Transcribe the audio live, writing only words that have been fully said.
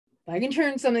I can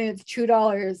turn something that's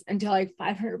 $2 into like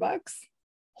 500 bucks.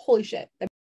 Holy shit.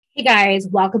 Hey guys,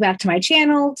 welcome back to my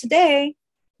channel. Today,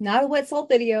 not a wet salt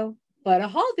video, but a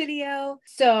haul video.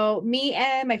 So me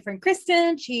and my friend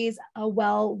Kristen, she's a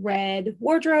well-read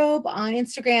wardrobe on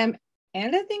Instagram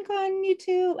and I think on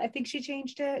YouTube. I think she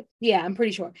changed it. Yeah, I'm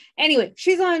pretty sure. Anyway,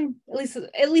 she's on,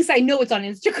 at least I know it's on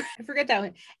Instagram. I forget that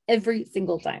one every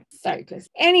single time. Sorry, Chris.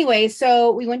 Anyway,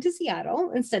 so we went to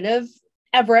Seattle instead of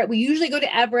Everett. We usually go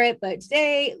to Everett, but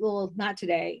today, well, not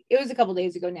today. It was a couple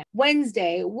days ago now.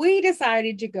 Wednesday, we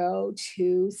decided to go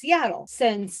to Seattle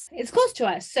since it's close to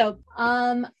us. So,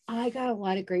 I got a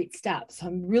lot of great stuff. So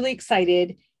I'm really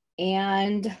excited.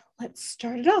 And let's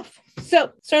start it off.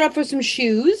 So start off with some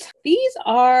shoes. These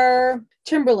are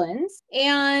Timberlands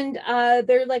and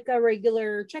they're like a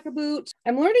regular checker boot.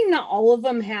 I'm learning not all of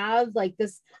them have like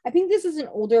this. I think this is an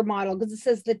older model because it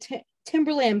says the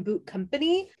Timberland Boot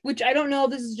Company, which I don't know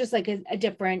if this is just like a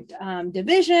different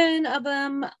division of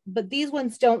them, but these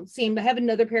ones don't seem to have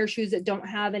another pair of shoes that don't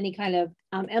have any kind of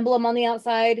emblem on the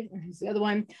outside. Here's the other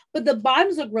one, but the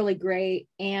bottoms look really great.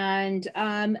 And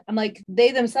I'm like, they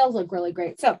themselves look really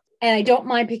great. So, and I don't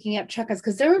mind picking up chukkas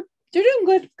because they're doing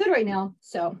good right now.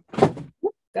 So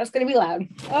that's going to be loud.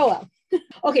 Oh, well.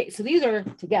 Okay. So these are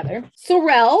together.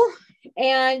 Sorel,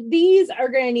 and these are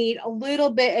going to need a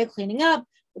little bit of cleaning up.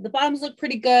 The bottoms look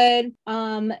pretty good.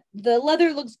 The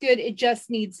leather looks good. It just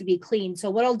needs to be clean. So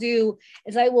what I'll do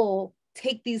is I will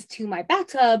take these to my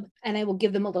bathtub and I will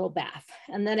give them a little bath.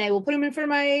 And then I will put them in front of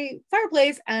my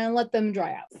fireplace and let them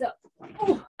dry out. So,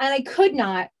 and I could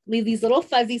not leave these little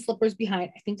fuzzy slippers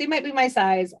behind. I think they might be my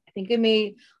size. I think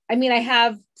I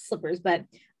have slippers, but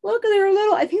look, they're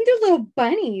little, I think they're little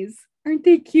bunnies. Aren't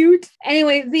they cute?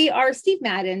 Anyway, they are Steve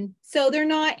Madden. So they're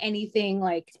not anything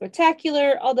like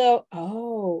spectacular, although,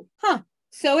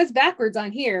 so it's backwards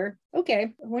on here. Okay.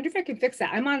 I wonder if I can fix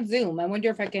that. I'm on Zoom. I wonder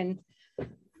if I can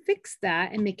fix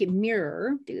that and make it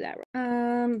mirror. Do that.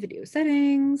 Video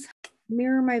settings,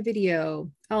 mirror my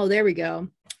video. Oh, there we go.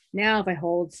 Now if I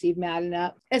hold Steve Madden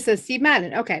up, it says Steve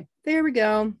Madden. Okay, there we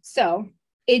go. So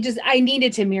I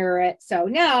needed to mirror it. So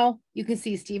now you can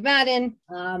see Steve Madden.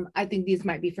 I think these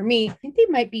might be for me. I think they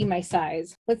might be my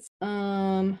size. I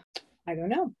don't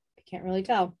know. I can't really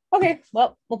tell. Okay,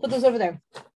 well, we'll put those over there.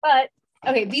 But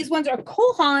okay, these ones are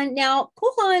Cole Haan. Now,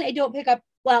 Cole Haan, I don't pick up,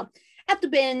 well, at the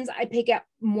bins, I pick up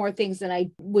more things than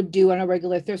I would do on a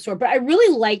regular thrift store, but I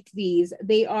really liked these.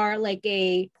 They are like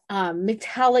a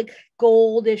metallic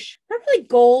goldish, not really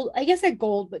gold, I guess a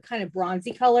gold, but kind of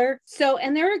bronzy color. So,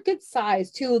 and they're a good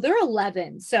size too. They're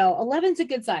 11. So 11's a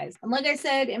good size. And like I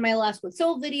said in my last What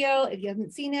Sold video, if you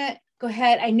haven't seen it, go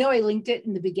ahead. I know I linked it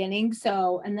in the beginning.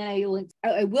 So, and then I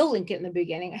will link it in the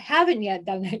beginning. I haven't yet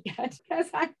done that yet because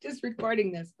I'm just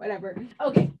recording this, whatever.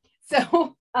 Okay.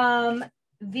 So,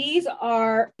 these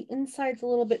are, the inside's a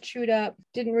little bit chewed up.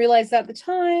 Didn't realize that at the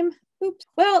time. Oops.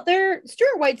 Well, they're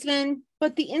Stuart Weitzman,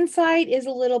 but the inside is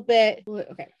a little bit,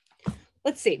 okay.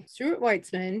 Let's see. Stuart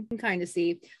Weitzman, you can kind of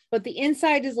see, but the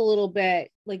inside is a little bit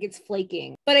like it's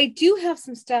flaking. But I do have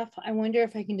some stuff. I wonder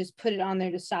if I can just put it on there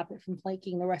to stop it from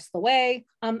flaking the rest of the way.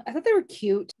 I thought they were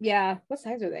cute. Yeah. What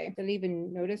size are they? Did I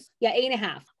even notice? Yeah,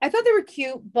 8.5. I thought they were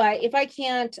cute, but if I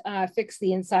can't fix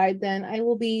the inside, then I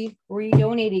will be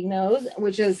redonating those,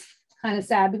 which is kind of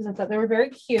sad because I thought they were very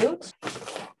cute.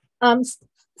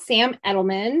 Sam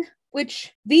Edelman,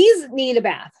 which these need a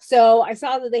bath. So I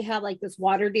saw that they have like this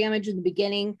water damage in the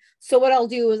beginning. So what I'll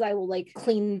do is I will like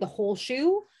clean the whole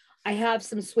shoe. I have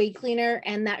some suede cleaner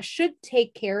and that should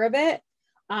take care of it.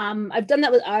 I've done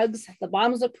that with Uggs. The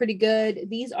bottoms look pretty good.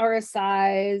 These are a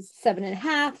size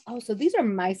 7.5. Oh, so these are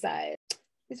my size.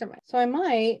 So I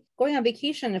might going on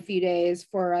vacation a few days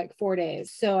for like 4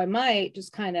 days. So I might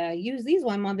just kind of use these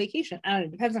while I'm on vacation. I don't know.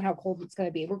 It depends on how cold it's going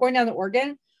to be. We're going down to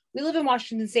Oregon. We live in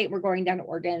Washington State. We're going down to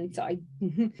Oregon. So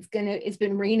it's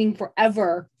been raining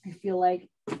forever. I feel like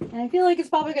it's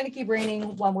probably going to keep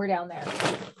raining when we're down there.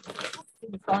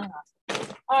 All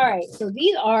right. So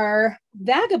these are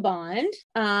Vagabond.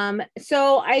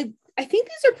 So I think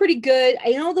these are pretty good.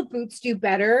 I know the boots do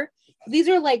better. These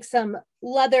are like some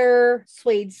leather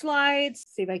suede slides.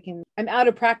 See if I can, I'm out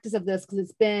of practice of this because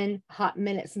it's been a hot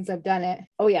minute since I've done it.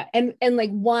 Oh yeah. And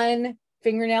like one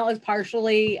fingernail is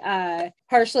partially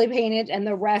painted and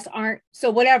the rest aren't. So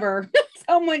whatever,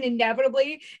 someone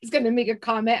inevitably is going to make a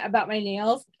comment about my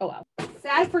nails. Oh well.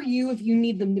 Sad for you if you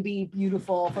need them to be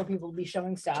beautiful for people to be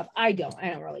showing stuff. I don't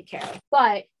really care.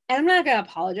 But, and I'm not going to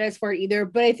apologize for it either,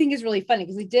 but I think it's really funny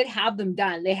because we did have them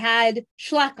done. They had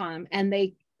shellac on them and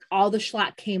they all the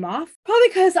shellac came off, probably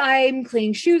because I'm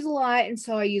cleaning shoes a lot. And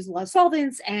so I use a lot of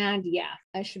solvents, and yeah,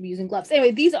 I should be using gloves.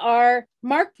 Anyway, these are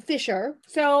Mark Fisher.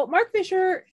 So Mark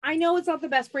Fisher, I know it's not the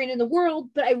best brand in the world,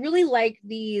 but I really like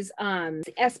these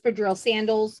espadrille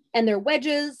sandals, and they're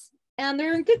wedges. And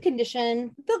they're in good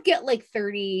condition. They'll get like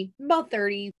about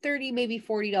 30, maybe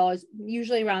 $40,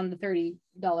 usually around the $30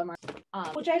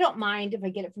 mark, which I don't mind if I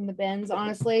get it from the bins,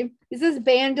 honestly. This is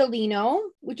Bandolino,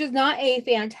 which is not a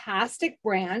fantastic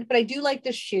brand, but I do like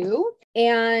the shoe.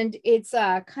 And it's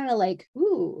kind of like,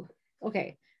 ooh,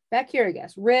 okay, back here, I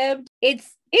guess, ribbed.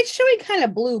 It's showing kind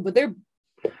of blue, but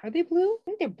are they blue? I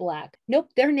think they're black.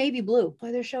 Nope, they're navy blue.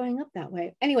 Why they're showing up that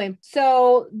way. Anyway,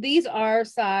 so these are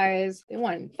size, they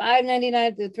wanted $5.99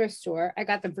 at the thrift store. I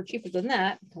got them for cheaper than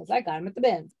that because I got them at the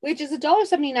bins, which is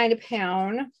 $1.79 a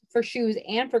pound for shoes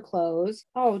and for clothes.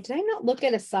 Oh, did I not look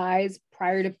at a size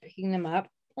prior to picking them up?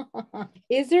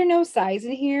 Is there no size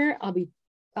in here? I'll be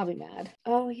mad.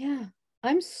 Oh yeah,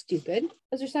 I'm stupid.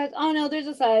 Is there size? Oh no, there's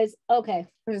a size. Okay,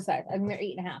 there's a size. I think they're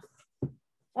 8.5.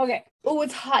 Okay. Oh,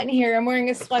 it's hot in here. I'm wearing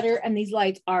a sweater and these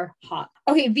lights are hot.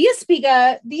 Okay, Via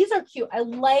Spiga. These are cute. I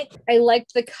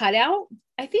liked the cutout.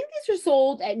 I think these are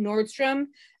sold at Nordstrom.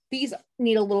 These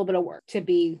need a little bit of work to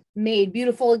be made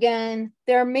beautiful again.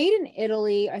 They're made in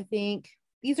Italy, I think.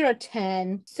 These are a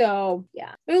 10. So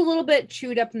yeah, they're a little bit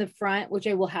chewed up in the front, which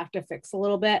I will have to fix a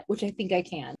little bit, which I think I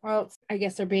can. Or else I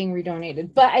guess they're being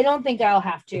redonated, but I don't think I'll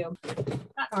have to.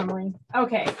 Not normally.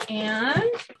 Okay.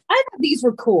 And I thought these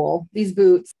were cool. These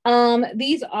boots.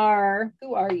 These are,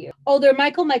 who are you? Oh, they're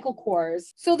Michael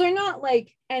Kors. So they're not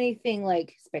like anything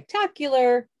like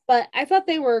spectacular, but I thought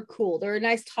they were cool. They're a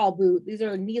nice tall boot. These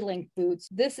are knee-length boots.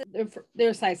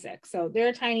 They're size 6, so they're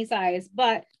a tiny size,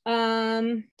 but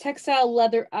textile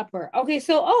leather upper. Okay,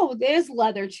 so there's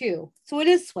leather too. So it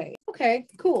is suede. Okay,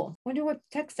 cool. Wonder what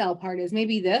the textile part is.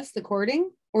 Maybe the cording?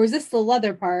 Or is this the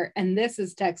leather part and this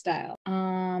is textile?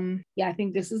 Yeah, I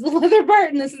think this is the leather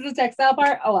part and this is the textile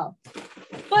part. Oh well.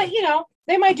 But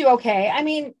they might do okay. I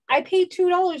mean, I paid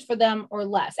 $2 for them or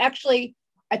less. Actually,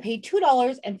 I paid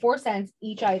 $2.04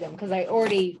 each item because I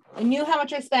knew how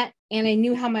much I spent and I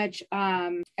knew how many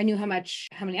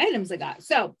items I got.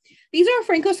 So these are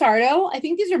Franco Sardo. I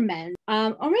think these are men,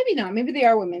 or maybe not. Maybe they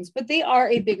are women's, but they are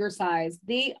a bigger size.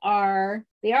 They are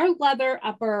leather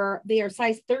upper. They are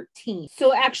size 13.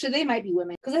 So actually they might be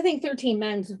women because I think 13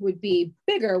 men's would be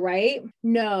bigger, right?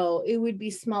 No, it would be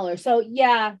smaller. So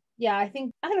yeah, I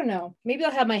don't know. Maybe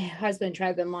I'll have my husband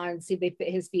try them on and see if they fit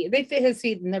his feet. If they fit his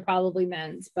feet, then they're probably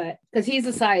men's, but because he's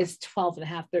a size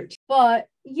 12.5, 13. But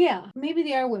yeah, maybe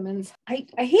they are women's. I hate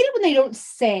it when they don't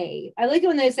say. I like it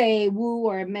when they say woo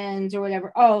or men's or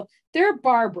whatever. Oh, they're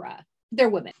Barbara. They're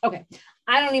women. Okay.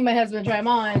 I don't need my husband to try them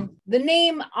on. The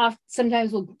name off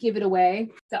sometimes will give it away.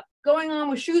 So going on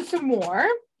with shoes some more.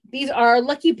 These are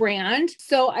Lucky Brand.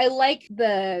 So I like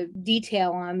the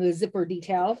detail on the zipper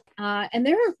detail. And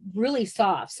they're really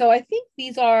soft. So I think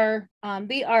they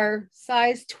are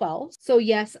size 12. So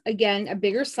yes, again, a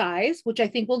bigger size, which I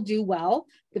think will do well.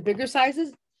 The bigger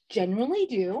sizes generally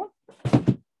do.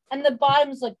 And the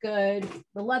bottoms look good.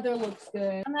 The leather looks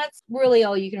good. And that's really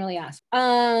all you can really ask.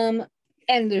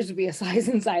 And there's to be a size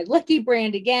inside. Lucky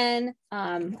Brand again.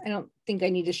 I don't think I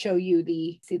need to show you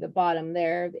see the bottom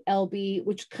there, the LB,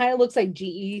 which kind of looks like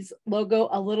GE's logo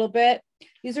a little bit.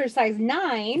 These are size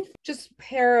 9, just a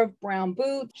pair of brown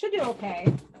boots. Should do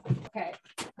okay. Okay.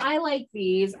 I like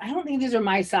these. I don't think these are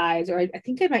my size, or I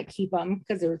think I might keep them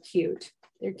because they're cute.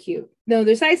 They're cute. No,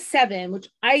 they're size 7, which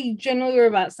I generally wear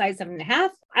about size 7.5.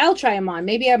 I'll try them on.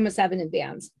 Maybe I'm a 7 in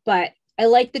Vans, but I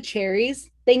like the cherries.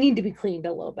 They need to be cleaned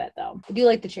a little bit though. I do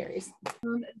like the cherries.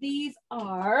 These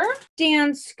are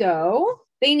Dansko.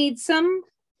 They need some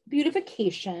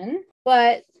beautification,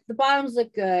 but the bottoms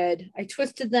look good. I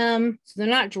twisted them so they're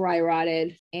not dry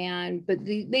rotted, but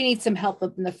they need some help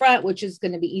up in the front, which is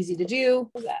going to be easy to do.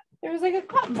 What's that? There's like a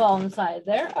cotton ball inside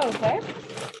there. Okay.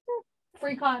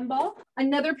 Free cotton ball.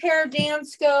 Another pair of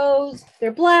Danskos.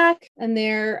 They're black and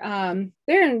they're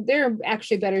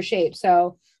actually better shape.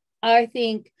 So I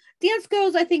think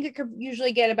Danskos, I think it could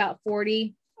usually get about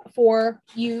 40 for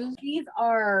used. These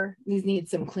need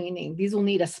some cleaning. These will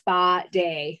need a spa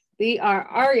day. They are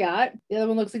Ariat. The other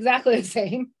one looks exactly the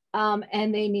same.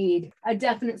 And they need a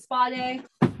definite spa day.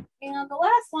 And the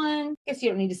last one, I guess you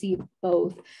don't need to see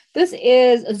both. This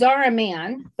is Zara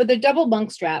Man, but they're double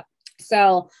monk strap.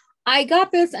 So I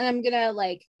got this and I'm gonna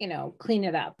clean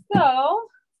it up. So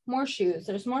more shoes.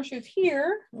 There's more shoes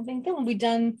here. I think that will be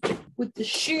done with the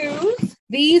shoes.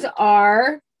 These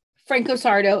are Franco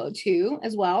Sardo too,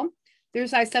 as well. They're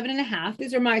size 7.5.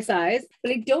 These are my size,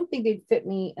 but I don't think they'd fit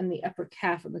me in the upper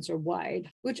calf unless they're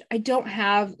wide, which I don't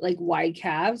have like wide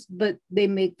calves, but they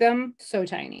make them so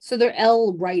tiny. So they're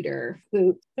L Rider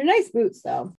boots. They're nice boots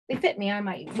though. They fit me. I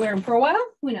might wear them for a while.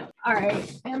 Who knows? All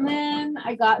right. And then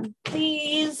I got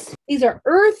these. These are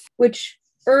Earth, which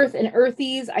Earth and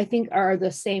Earthies, I think, are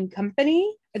the same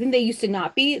company. I think they used to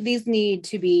not be. These need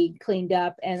to be cleaned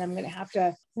up, and I'm going to have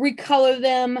to recolor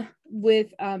them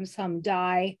with some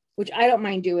dye, which I don't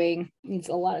mind doing. Needs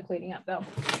a lot of cleaning up though.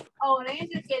 Oh, and I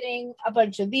ended up getting a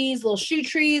bunch of these little shoe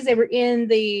trees. They were in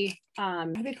the,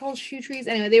 what are they called, shoe trees?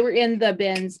 Anyway, they were in the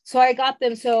bins. So I got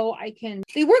them so I can,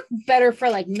 they work better for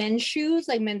like men's shoes,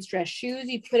 like men's dress shoes.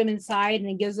 You put them inside and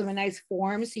it gives them a nice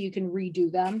form so you can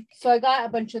redo them. So I got a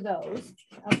bunch of those.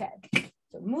 Okay.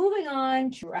 So moving on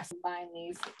to rest buying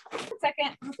these. 1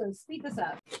 second, I'm going to speed this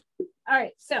up. All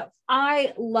right, so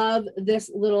I love this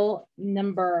little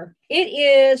number. It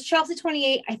is Chelsea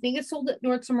 28. I think it's sold at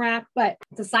Nordstrom Rack, but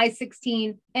it's a size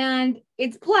 16 and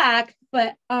it's black,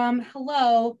 but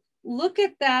hello, look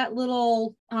at that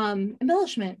little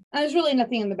embellishment. There's really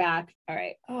nothing in the back. All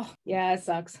right. Oh, yeah, it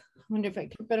sucks. I wonder if I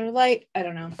get better light. I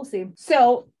don't know. We'll see.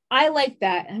 So I like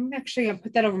that. I'm actually going to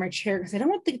put that over my chair because I don't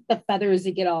want the feathers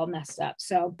to get all messed up.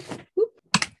 So whoop,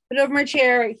 put it over my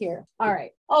chair right here. All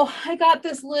right. Oh, I got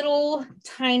this little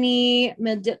tiny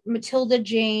Matilda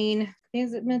Jane.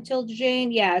 Is it Matilda Jane?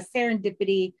 Yeah,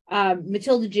 Serendipity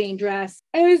Matilda Jane dress.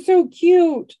 It was so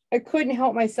cute. I couldn't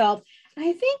help myself. And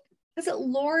I think, is it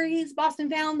Lori's Boston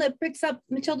Found that picks up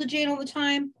Matilda Jane all the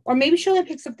time? Or maybe she only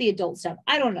picks up the adult stuff.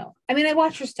 I don't know. I mean, I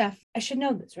watch her stuff. I should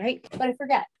know this, right? But I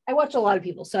forget. I watch a lot of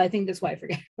people, so I think that's why I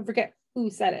forget. I forget who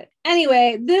said it.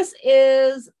 Anyway, this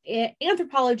is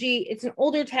Anthropologie. It's an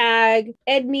older tag.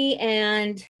 Edme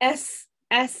and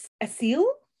Asil?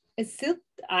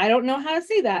 I don't know how to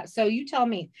say that, so you tell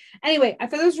me. Anyway, I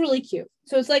thought it was really cute.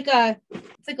 So it's like a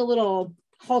little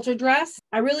halter dress.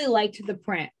 I really liked the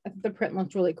print. I thought the print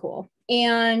looked really cool.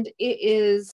 And it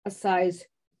is a size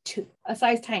 2. A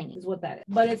size tiny is what that is,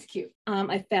 but it's cute.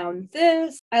 I found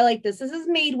this. I like this. This is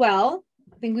Madewell.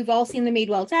 I think we've all seen the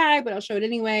Madewell tag, but I'll show it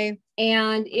anyway.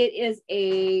 And it is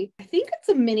I think it's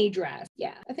a mini dress.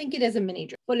 Yeah, I think it is a mini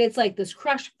dress, but it's like this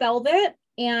crushed velvet.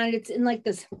 And it's in like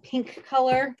this pink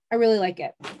color. I really like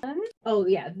it. Oh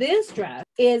yeah, this dress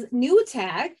is new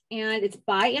tag and it's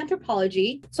by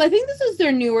Anthropologie. So I think this is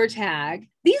their newer tag.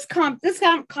 This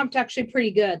comped actually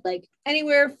pretty good. Like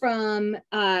anywhere from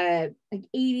like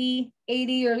 $80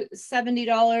 or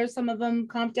 $70. Some of them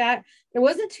comped at. There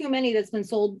wasn't too many that's been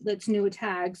sold that's new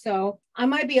tag. So I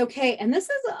might be okay. And this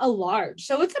is a large.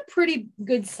 So it's a pretty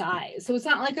good size. So it's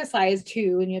not like a size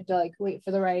 2 and you have to like wait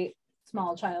for the right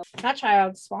small child, not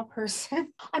child, small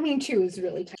person. I mean, 2 is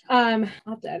really tight. I'll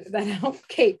have to edit that out.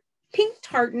 Okay, Pink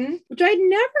Tartan, which I'd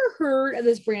never heard of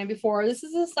this brand before. This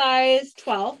is a size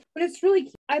 12, but it's really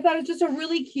cute. I thought it's just a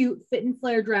really cute fit and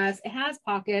flare dress. It has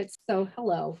pockets, so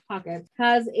hello, pockets.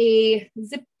 Has a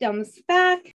zip down the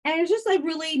back, and it's just like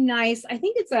really nice. I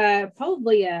think it's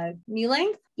probably a knee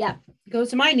length. Yeah, goes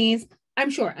to my knees. I'm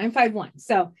short. I'm 5'1",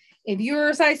 so if you're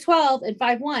a size 12 and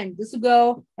 5'1", this will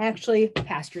go actually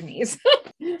past your knees.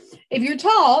 If you're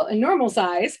tall and normal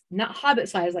size, not hobbit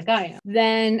size like I am,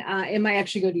 then it might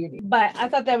actually go to your knees. But I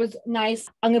thought that was nice.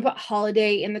 I'm going to put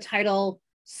holiday in the title.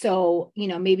 So, you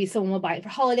know, maybe someone will buy it for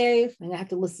holidays. I'm going to have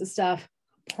to list this stuff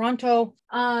pronto.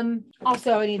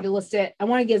 Also, I need to list it. I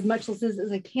want to get as much lists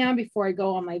as I can before I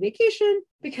go on my vacation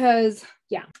because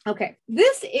yeah. Okay.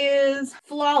 This is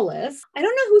Flawless. I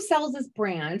don't know who sells this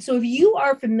brand. So if you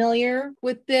are familiar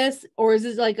with this, or is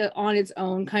this like a on its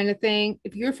own kind of thing?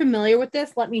 If you're familiar with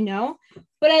this, let me know.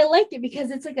 But I liked it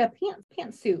because it's like a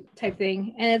pantsuit type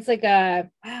thing. And it's like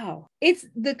wow.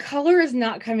 The color is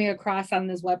not coming across on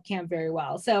this webcam very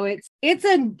well. So it's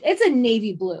a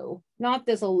navy blue, not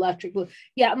this electric blue.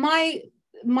 Yeah, my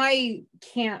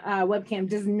webcam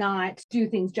does not do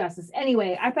things justice.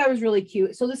 Anyway, I thought it was really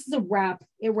cute. So this is a wrap.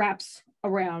 It wraps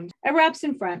around. It wraps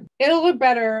in front. It'll look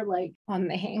better like on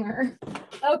the hanger.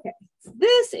 Okay. So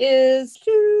this is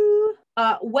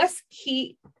West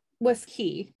Key. I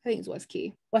think it's West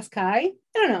Key. West Kai? I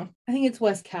don't know. I think it's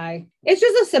West Kai. It's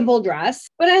just a simple dress,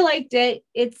 but I liked it.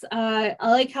 It's I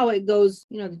like how it goes,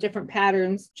 you know, the different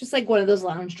patterns, just like one of those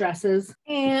lounge dresses.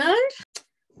 And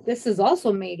this is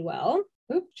also Madewell.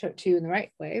 Oops, show it to you in the right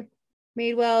way.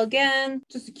 Madewell again,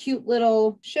 just a cute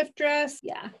little shift dress.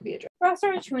 Yeah, could be a dress. Cross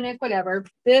or a tunic, whatever.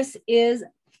 This is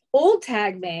old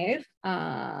tag Maeve.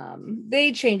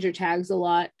 They change their tags a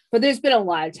lot, but there's been a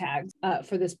lot of tags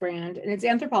for this brand, and it's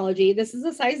Anthropologie. This is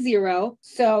a size 0,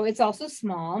 so it's also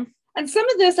small. And some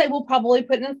of this I will probably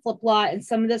put in a flip lot, and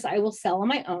some of this I will sell on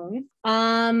my own.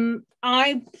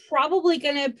 I'm probably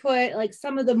gonna put like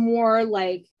some of the more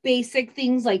like basic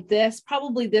things like this.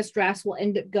 Probably this dress will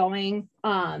end up going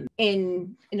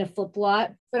in a flip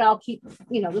lot, but I'll keep,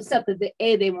 you know, the stuff that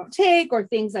they won't take, or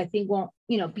things I think won't,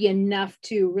 you know, be enough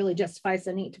to really justify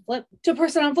sending it to flip to a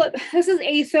person on flip. This is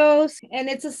ASOS, and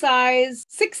it's a size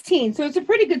 16, so it's a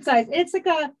pretty good size. It's like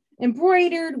a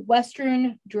embroidered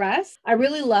Western dress. I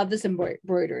really love this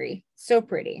embroidery. So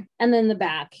pretty. And then the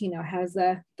back, you know, has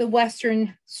the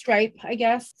Western stripe, I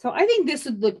guess. So I think this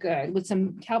would look good with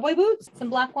some cowboy boots,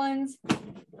 some black ones.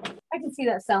 I can see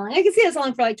that selling. I can see that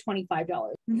selling for like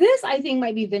 $25. This I think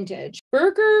might be vintage.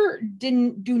 Burger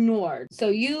du Nord. So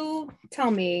you tell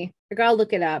me. I gotta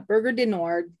look it up. Burger du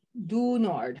Nord.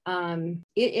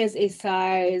 It is a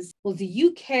size, well, the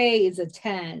UK is a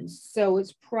 10, so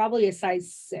it's probably a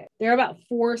size 6. They're about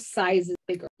 4 sizes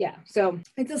bigger. Yeah, so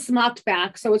it's a smocked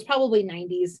back, so it's probably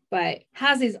 90s, but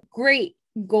has these great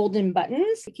golden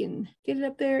buttons. You can get it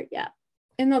up there. Yeah.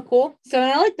 Isn't that cool? So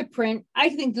I like the print. I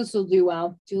think this will do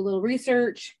well. Do a little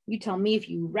research. You tell me if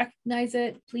you recognize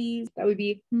it, please. That would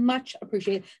be much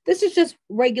appreciated. This is just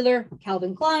regular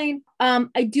Calvin Klein.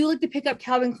 I do like to pick up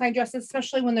Calvin Klein dresses,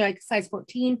 especially when they're like size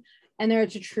 14 and they're a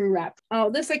true wrap.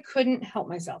 Oh, this I couldn't help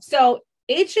myself. So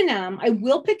H&M, I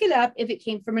will pick it up if it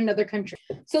came from another country.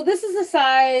 So this is a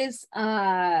size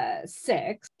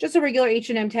 6, just a regular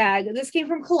H&M tag. This came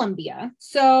from Colombia.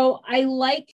 So I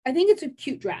think it's a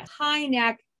cute dress, high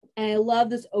neck, and I love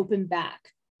this open back.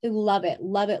 I love it,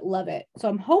 love it, love it. So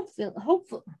I'm hopefully,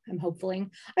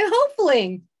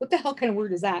 what the hell kind of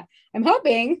word is that? I'm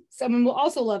hoping someone will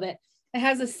also love it. It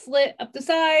has a slit up the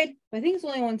side. I think it's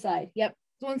only one side. Yep.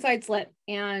 One side slit,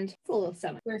 and it's a little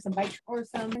summer. Wear some bike or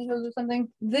some pantyhose or something.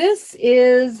 This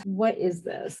is, what is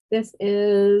this? This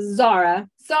is Zara.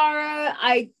 Zara,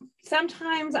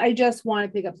 sometimes I just want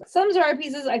to pick up some Zara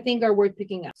pieces I think are worth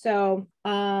picking up. So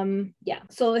yeah,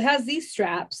 so it has these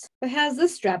straps. It has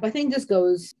this strap. I think this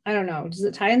goes, I don't know, does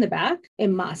it tie in the back? It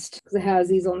must, because it has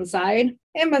these on the side.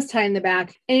 It must tie in the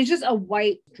back, and it's just a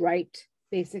white striped,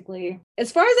 basically. As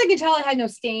far as I can tell, it had no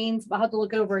stains, but I'll have to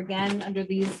look it over again under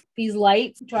these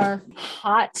lights, which are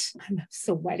hot. I'm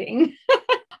sweating.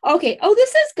 Okay. Oh, this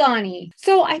is Ghani.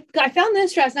 So I found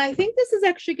this dress, and I think this is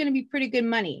actually going to be pretty good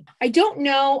money. I don't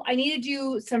know. I need to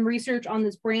do some research on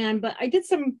this brand, but I did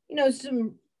some, you know,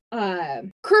 some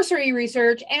cursory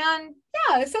research, and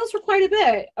yeah, it sells for quite a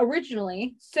bit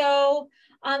originally. So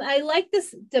I like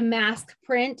this damask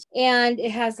print, and it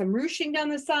has some ruching down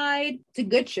the side. It's in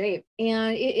good shape,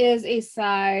 and it is a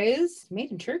size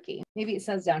made in Turkey. Maybe it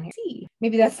says down here. See,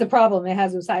 maybe that's the problem. It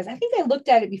has no size. I think I looked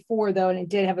at it before though, and it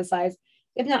did have a size.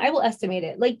 If not, I will estimate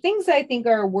it. Like things that I think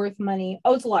are worth money.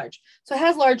 Oh, it's large. So it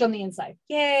has large on the inside.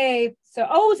 Yay. So,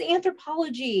 oh, it's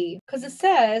Anthropologie, because it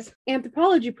says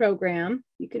Anthropologie program.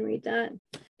 You can read that.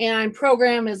 And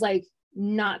program is like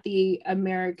not the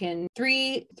American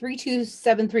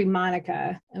 3273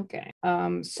 Monica. Okay.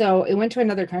 So it went to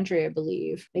another country, I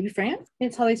believe. Maybe France?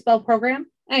 That's how they spell program.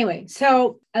 Anyway,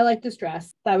 so I like this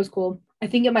dress. That was cool. I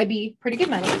think it might be pretty good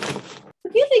money. A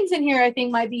few things in here I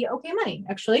think might be okay money,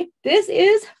 actually. This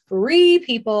is Free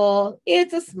People.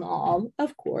 It's a small,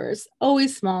 of course,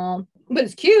 always small, but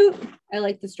it's cute. I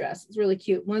like this dress. It's really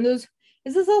cute. One of those.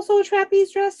 Is this also a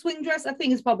trapeze dress, swing dress? I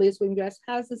think it's probably a swing dress.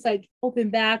 Has this like open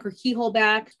back or keyhole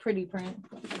back. It's pretty print.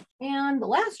 And the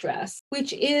last dress,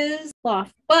 which is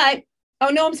cloth, but oh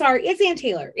no, I'm sorry. It's Ann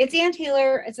Taylor. It's Ann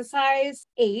Taylor. It's a size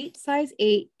 8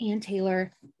 Ann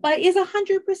Taylor, but is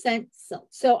 100% silk.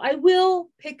 So I will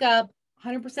pick up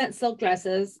 100% silk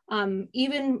dresses,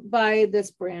 even by this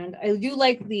brand. I do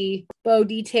like the bow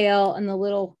detail and the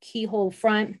little keyhole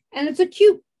front, and it's a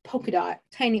cute polka dot,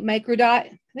 tiny micro dot.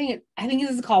 I think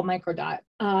this is called micro dot,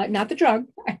 not the drug.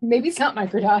 Maybe it's not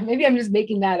micro dot. Maybe I'm just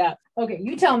making that up. Okay,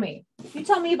 you tell me. You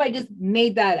tell me if I just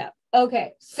made that up.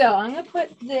 Okay, so I'm gonna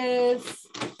put this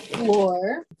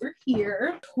floor over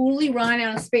here. Totally run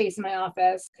out of space in my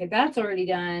office. Okay, that's already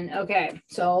done. Okay,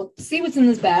 so see what's in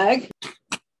this bag.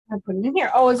 I put it in here.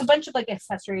 Oh, it's a bunch of like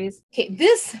accessories. Okay,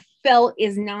 this felt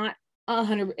is not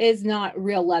 100, is not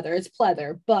real leather. It's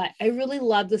pleather, but I really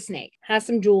love the snake. Has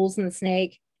some jewels in the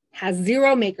snake. Has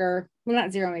zero maker. Well,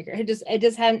 not zero maker. It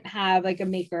just hadn't have like a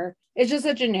maker. It's just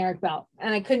a generic belt,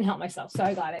 and I couldn't help myself, so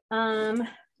I got it.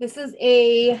 This is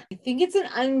I think it's an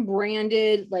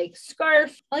unbranded like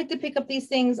scarf. I like to pick up these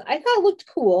things. I thought it looked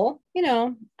cool. You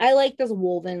know, I like this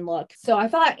woven look. So I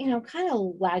thought, you know, kind of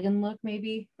wagon look,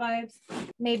 maybe vibes,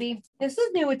 maybe. This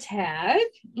is new a tag,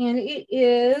 and it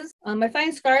is, I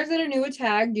find scarves that are new a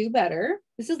tag do better.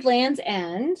 This is Land's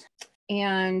End.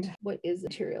 And what is the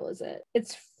material? Is it?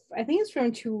 It's I think it's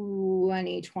from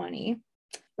 2020.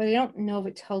 But I don't know if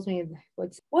it tells me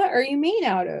what are you made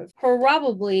out of?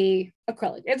 Probably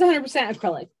acrylic. It's 100%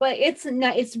 acrylic, but it's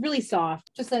not, it's really soft.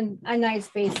 Just a nice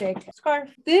basic scarf.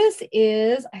 This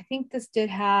is, I think this did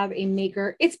have a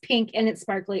maker. It's pink and it's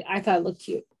sparkly. I thought it looked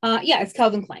cute. Yeah, it's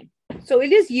Calvin Klein. So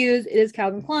it is used. It is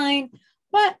Calvin Klein,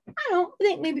 but I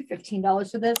think maybe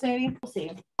 $15 for this, maybe. We'll see.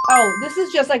 Oh, this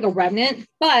is just like a remnant,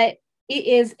 but it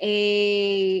is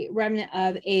a remnant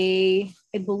of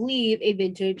I believe a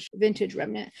vintage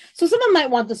remnant. So someone might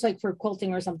want this like for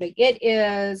quilting or something. It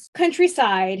is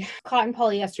Countryside cotton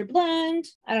polyester blend.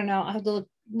 I don't know. I'll have to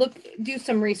do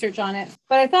some research on it.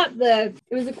 But I thought it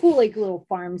was a cool like little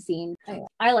farm scene.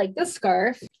 I like this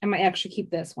scarf. I might actually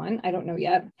keep this one. I don't know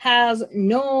yet. Has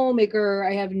no maker.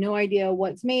 I have no idea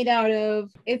what it's made out of.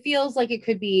 It feels like it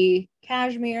could be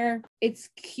cashmere. It's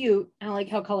cute. I like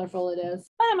how colorful it is,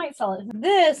 but I might sell it.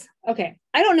 This, okay,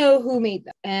 I don't know who made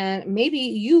them, and maybe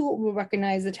you will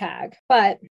recognize the tag,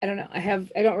 but I don't know. I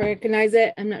don't recognize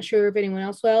it. I'm not sure if anyone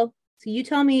else will. So you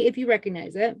tell me if you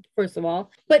recognize it, first of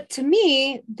all. But to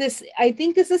me, I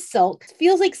think this is silk. It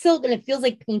feels like silk and it feels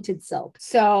like painted silk.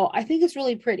 So I think it's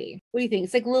really pretty. What do you think?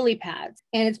 It's like lily pads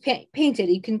and it's painted.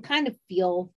 You can kind of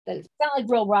feel that it's not like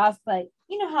real rough, but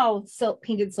you know how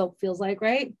painted silk feels like,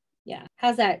 right? Yeah.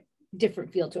 How's that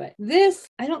different feel to it? This,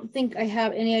 I don't think I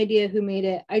have any idea who made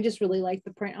it. I just really like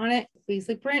the print on it,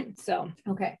 basic print. So,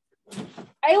 okay.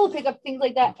 I will pick up things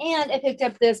like that. And I picked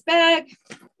up this bag.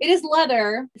 It is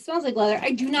leather. It smells like leather.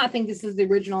 I do not think this is the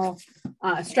original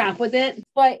strap with it,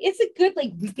 but it's a good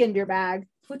like weekender bag,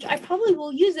 which I probably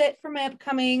will use it for my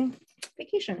upcoming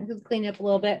vacation. I can clean it up a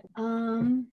little bit.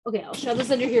 Okay, I'll shove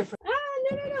this under here.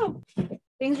 No.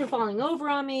 Things are falling over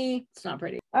on me. It's not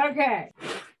pretty. Okay.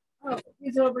 Oh,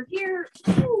 these over here.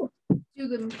 Ooh.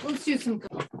 Let's do some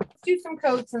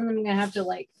coats, and then I'm gonna have to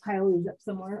like pile these up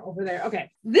somewhere over there.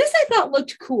 Okay, this I thought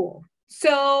looked cool.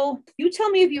 So you tell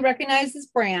me if you recognize this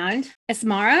brand,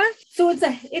 Esmara. So it's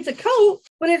a coat,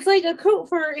 but it's like a coat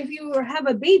for if you have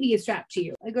a baby strapped to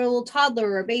you, like a little toddler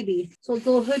or a baby. So it's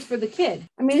a little hood for the kid.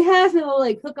 I mean, it has no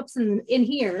like hookups in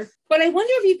here, but I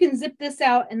wonder if you can zip this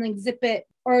out and like zip it,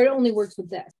 or it only works with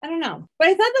this. I don't know, but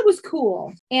I thought that was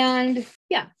cool. And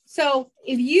yeah, so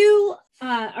if you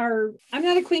I'm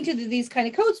not acquainted with these kind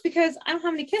of coats because I don't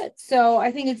have any kids. So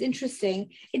I think it's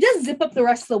interesting. It does zip up the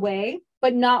rest of the way,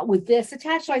 but not with this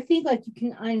attached. So I think like you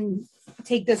can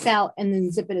take this out and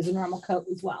then zip it as a normal coat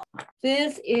as well.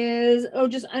 This is,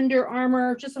 just Under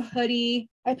Armour, just a hoodie.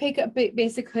 I pick up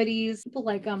basic hoodies. People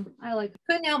like them. I like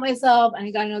putting out myself. And I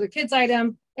got another kid's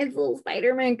item. It's a little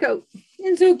Spider-Man coat.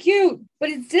 It's so cute, but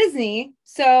it's Disney.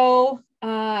 So,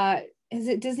 is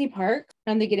it Disney Park?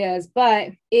 I don't think it is,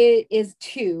 but it is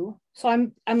 2. So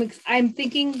I'm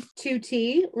thinking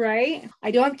 2T, right?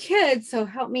 I don't have kids, so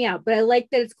help me out. But I like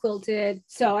that it's quilted,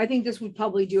 so I think this would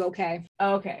probably do okay.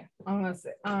 Okay, I'm gonna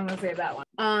say that one.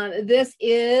 This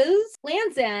is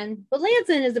Land's End, but Land's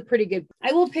End is a pretty good.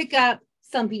 I will pick up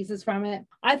some pieces from it.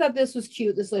 I thought this was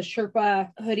cute. This is a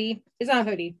Sherpa hoodie. It's not a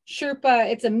hoodie. Sherpa,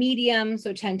 it's a medium,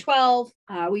 so 10-12.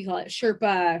 We call it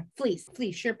Sherpa fleece,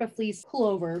 Sherpa fleece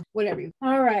pullover, whatever you.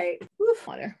 All right. Oof,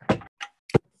 water.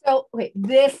 So, wait,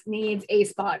 this needs a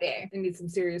spa day. It needs some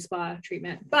serious spa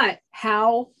treatment. But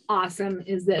how awesome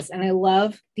is this? And I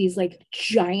love these like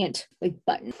giant like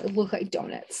buttons that look like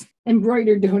donuts,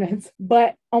 embroidered donuts.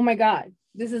 But oh my God,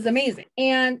 this is amazing.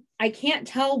 And I can't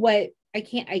tell what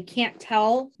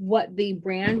the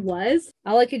brand was.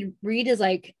 All I could read is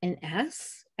like an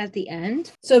S at the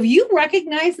end. So if you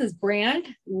recognize this brand,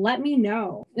 let me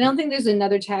know. I don't think there's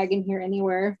another tag in here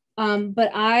anywhere.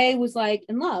 But I was like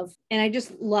in love, and I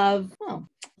just love,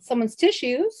 someone's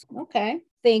tissues. Okay.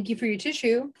 Thank you for your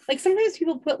tissue. Like sometimes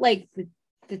people put like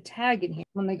the tag in here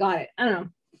when they got it. I don't know,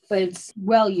 but it's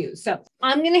well used. So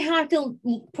I'm going to have to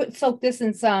soak this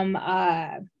in some,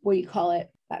 what do you call it?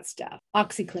 That stuff.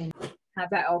 OxyClean. Have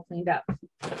that all cleaned up.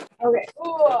 Okay.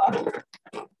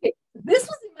 Okay. This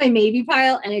was in my maybe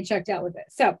pile and I checked out with it.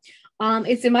 So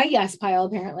it's in my yes pile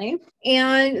apparently.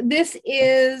 And this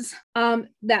is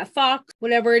that fox,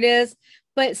 whatever it is,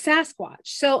 but Sasquatch.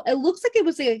 So it looks like it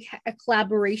was a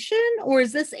collaboration, or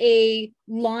is this a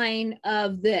line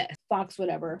of this fox,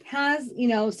 whatever? It has,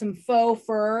 some faux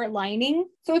fur lining.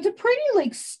 So it's a pretty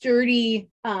like sturdy,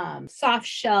 soft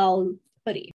shell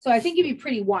hoodie. So I think it'd be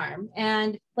pretty warm,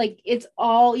 and like it's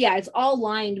all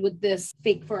lined with this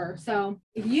fake fur. So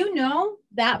if you know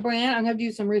that brand, I'm gonna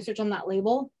do some research on that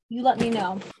label. You let me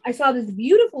know. I saw this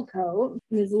beautiful coat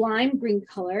in this lime green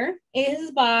color. It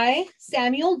is by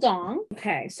Samuel Dong.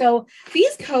 Okay, so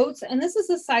these coats, and this is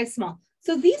a size small.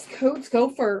 So these coats go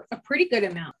for a pretty good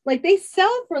amount. Like they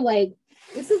sell for like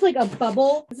This is like a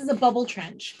bubble. This is a bubble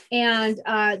trench. And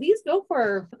these go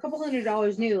for a couple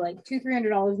 $100 new, like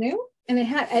 $200-300 new. And it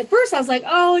had, at first I was like,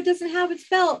 oh, it doesn't have its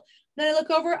belt. Then I look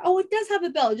over, oh, it does have a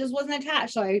belt. It just wasn't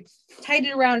attached. So I tied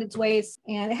it around its waist,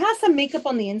 and it has some makeup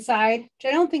on the inside, which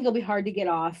I don't think will be hard to get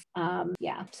off.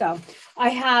 Yeah. So I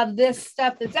have this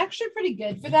stuff that's actually pretty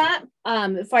good for that.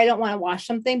 If I don't want to wash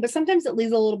something, but sometimes it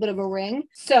leaves a little bit of a ring.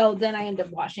 So then I end up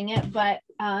washing it, but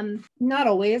not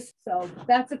always. So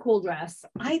that's a cool dress.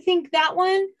 I think that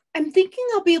one, I'm thinking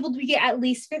I'll be able to get at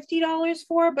least $50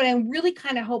 for, but I really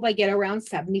kind of hope I get around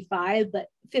 75, but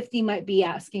 50 might be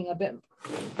asking a bit.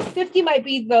 50 might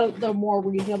be the more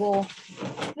reasonable,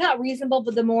 not reasonable,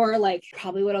 but the more like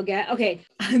probably what I'll get. Okay.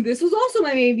 This was also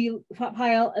my maybe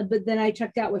pile, but then I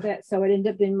checked out with it. So it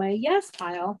ended up in my yes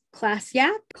pile. Class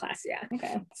yeah.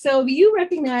 Okay. So you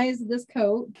recognize this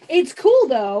coat. It's cool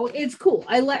though. It's cool.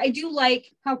 I do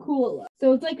like how cool it looks.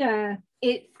 So it's like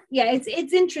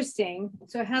it's interesting.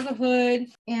 So it has a hood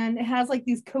and it has like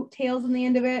these coattails on the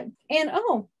end of it. And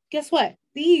oh, guess what?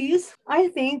 These, I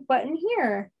think, button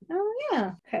here. Oh,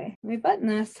 yeah. Okay, let me button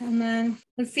this and then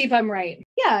let's see if I'm right.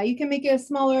 Yeah, you can make it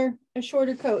a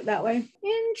shorter coat that way.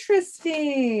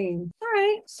 Interesting. All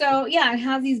right. So, yeah, it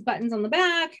has these buttons on the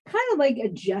back, kind of like a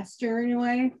gesture in a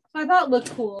way. So I thought it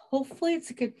looked cool. Hopefully, it's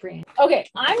a good brand. Okay,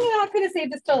 I'm not going to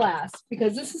save this to last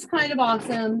because this is kind of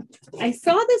awesome. I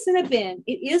saw this in a bin.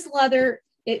 It is leather.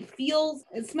 It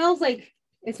smells like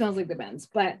the bins,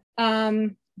 but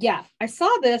yeah, I saw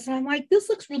this and I'm like, this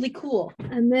looks really cool.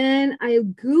 And then I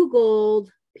Googled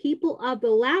People of the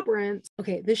Labyrinth.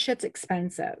 Okay, this shit's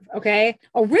expensive. Okay.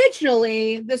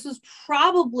 Originally, this was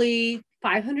probably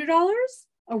 $500.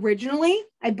 Originally,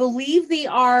 I believe they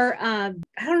are, I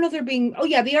don't know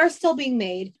if they are still being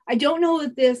made. I don't know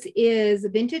if this is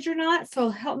vintage or not. So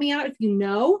help me out if you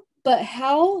know. But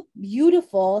how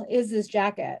beautiful is this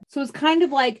jacket? So it's kind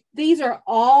of like, these are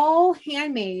all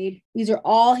handmade. These are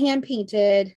all hand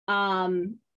painted.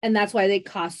 And that's why they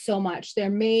cost so much. They're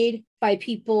made by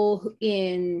people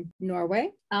in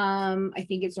Norway. I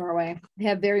think it's Norway. They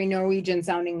have very Norwegian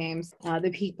sounding names.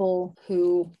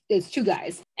 It's two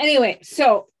guys. Anyway,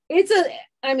 so if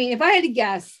I had to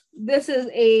guess, this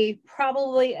is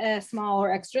probably a small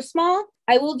or extra small.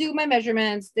 I will do my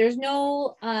measurements. There's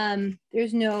no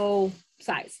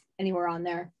size anywhere on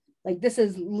there. Like this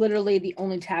is literally the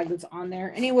only tag that's on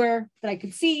there anywhere that I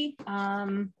could see.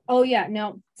 Oh yeah,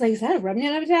 no. It's like, is that a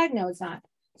remnant of a tag? No, it's not.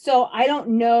 So I don't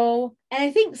know. And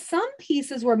I think some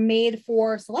pieces were made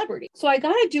for celebrity. So I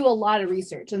got to do a lot of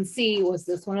research and see, was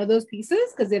this one of those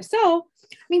pieces? Because if so,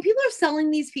 people are selling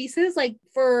these pieces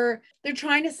they're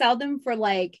trying to sell them for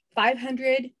like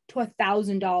 $500 to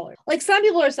 $1,000. Like some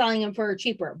people are selling them for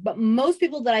cheaper, but most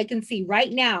people that I can see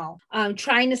right now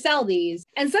trying to sell these,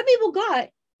 and some people got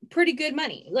pretty good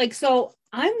money. Like, so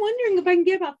I'm wondering if I can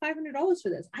get about $500 for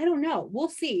this. I don't know. We'll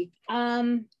see.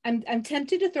 I'm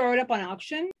tempted to throw it up on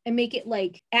auction and make it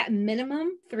like at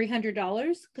minimum $300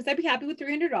 because I'd be happy with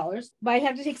 $300, but I'd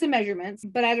have to take some measurements,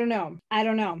 but I don't know.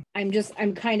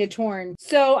 I'm kind of torn.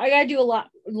 So I got to do a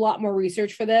lot more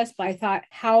research for this, but I thought,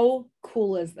 how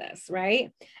cool is this,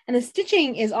 right? And the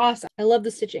stitching is awesome. I love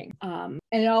the stitching. And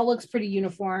it all looks pretty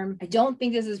uniform. I don't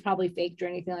think this is probably faked or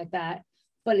anything like that,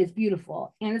 but it's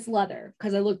beautiful and it's leather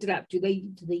because I looked it up. Do they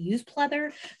use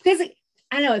pleather? Because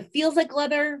I don't know, it feels like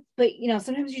leather, but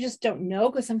sometimes you just don't know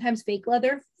because sometimes fake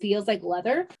leather feels like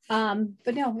leather.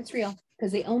 But no, it's real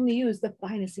because they only use the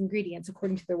finest ingredients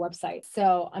according to their website.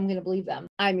 So I'm going to believe them.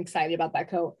 I'm excited about that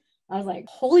coat. I was like,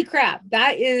 holy crap,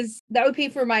 that would pay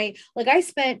for I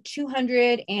spent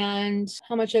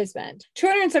how much did I spend?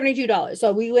 $272.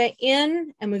 So we went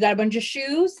in and we got a bunch of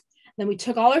shoes. Then we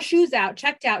took all our shoes out,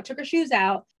 checked out, took our shoes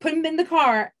out, put them in the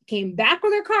car, came back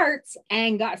with our carts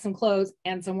and got some clothes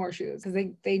and some more shoes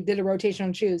because they did a rotation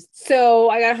on shoes. So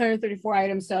I got 134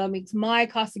 items. So it makes my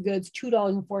cost of goods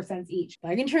 $2.04 each. If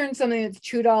I can turn something that's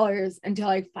 $2 into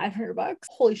like $500,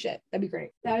 holy shit, that'd be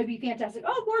great. That would be fantastic.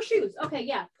 Oh, more shoes. Okay,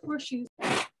 yeah, more shoes.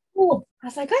 Cool. I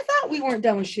was like, I thought we weren't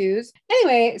done with shoes.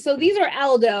 Anyway, so these are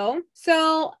Aldo.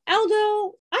 So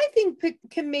Aldo, I think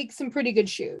can make some pretty good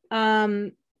shoes.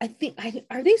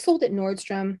 Are they sold at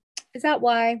Nordstrom? Is that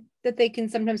why that they can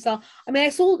sometimes sell? I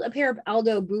sold a pair of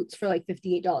Aldo boots for like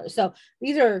 $58. So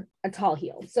these are a tall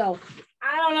heel. So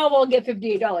I don't know if we'll get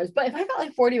 $58, but if I got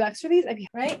like $40 for these, I'd be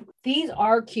right. These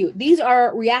are cute. These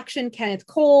are Reaction Kenneth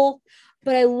Cole,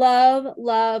 but I love,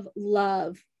 love,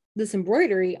 love this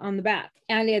embroidery on the back.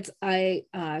 And it's a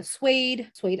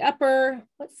suede upper.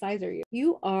 What size are you?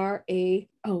 You are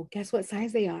guess what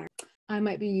size they are? I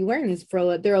might be wearing this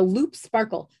they're a loop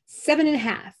sparkle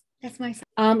 7.5. That's my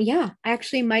size. Yeah, I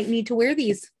actually might need to wear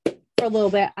these for a little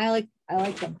bit. I I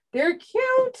like them. They're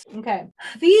cute. Okay.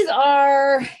 These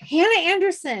are Hannah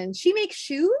Anderson. She makes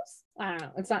shoes. I don't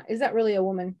know. It's not, is that really a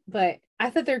woman? But I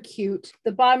thought they're cute.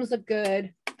 The bottoms look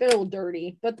good. They're a little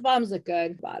dirty, but the bottoms look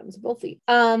good. Bottoms, both feet.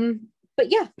 But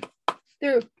yeah,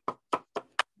 they're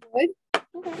good.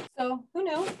 Okay. So who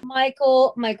knows?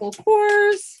 Michael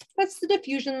Kors. That's the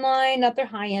diffusion line, not their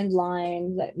high-end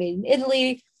line that made in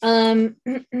Italy.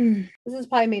 This is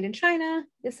probably made in China.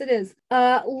 Yes, it is.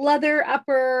 Leather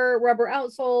upper, rubber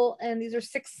outsole, and these are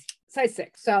size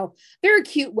 6. So they're a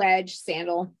cute wedge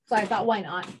sandal. So I thought, why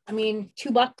not? I mean,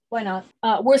 $2, why not?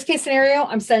 Worst case scenario,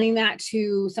 I'm sending that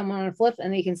to someone on a flip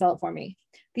and they can sell it for me.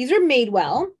 These are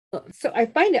Madewell. So I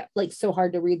find it like so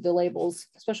hard to read the labels,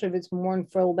 especially if it's worn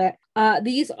for a little bit.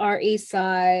 These are a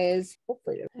size,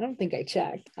 hopefully, I don't think I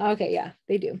checked. Okay, yeah,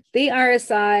 they do. They are a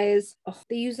size,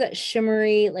 they use that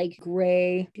shimmery, like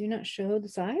gray. Do not show the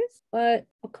size, but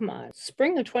oh, come on.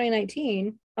 Spring of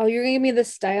 2019. Oh, you're gonna give me the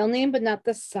style name, but not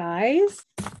the size?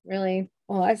 Really?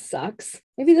 Oh, that sucks.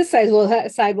 Maybe this side will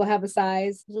have a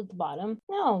size. Is it at the bottom?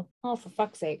 No. Oh, for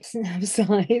fuck's sake, doesn't have a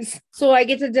size. So I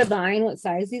get to divine what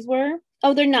size these were.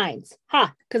 Oh, they're 9s.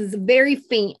 Ha, because it's very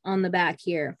faint on the back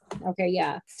here. Okay,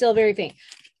 yeah, still very faint.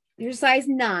 They're size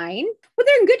 9, but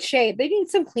they're in good shape. They need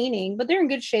some cleaning, but they're in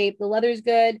good shape. The leather's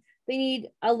good. They need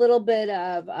a little bit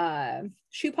of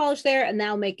shoe polish there, and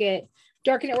that'll make it,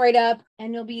 darken it right up,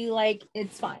 and it'll be like,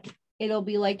 it's fine. It'll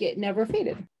be like it never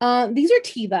faded. These are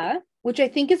Teva, which I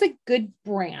think is a good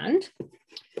brand.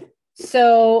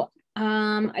 So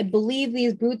I believe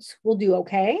these boots will do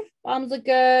okay. Bottoms look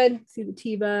good. See the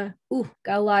Teva. Ooh,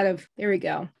 got a lot of, there we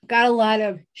go. Got a lot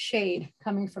of shade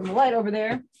coming from the light over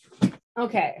there.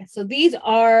 Okay, so these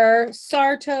are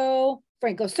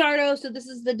Franco Sarto. So this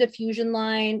is the diffusion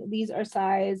line. These are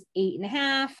size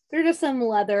 8.5. They're just some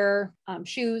leather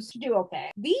shoes to do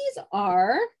okay. These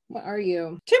are, what are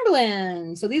you?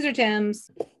 Timberland. So these are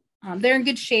Timbs. They're in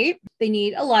good shape. They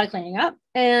need a lot of cleaning up.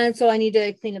 And so I need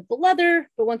to clean up the leather.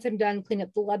 But once I'm done cleaning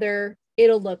up the leather,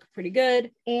 it'll look pretty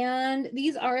good. And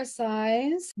these are a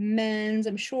size men's,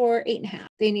 I'm sure, 8.5.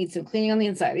 They need some cleaning on the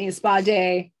inside. They need a spa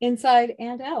day inside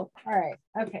and out. All right.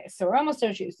 Okay. So we're almost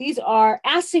done shoes. These are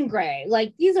Aston Gray.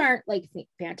 Like these aren't like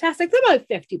fantastic. They're about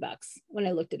 $50 when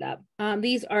I looked it up.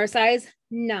 These are a size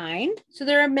 9. So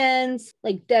they're a men's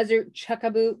like desert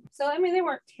chukka boot. So, I mean, they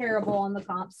weren't terrible on the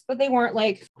comps, but they weren't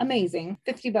like amazing.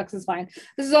 $50 is fine.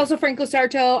 This is also Franco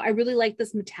Sarto. I really like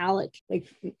this metallic. Like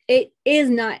it is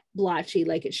not blotchy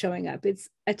like it's showing up. It's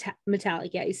a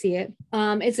metallic. Yeah, you see it.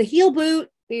 It's a heel boot.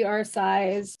 They are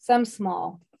size, some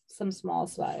small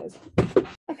size.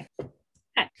 Okay.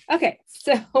 Okay.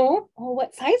 So,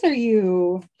 what size are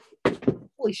you?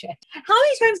 Holy shit. How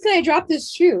many times can I drop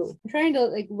this shoe? I'm trying to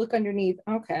like look underneath.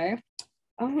 Okay.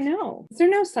 Oh no. Is there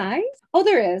no size? Oh,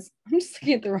 there is. I'm just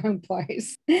looking at the wrong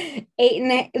place. 8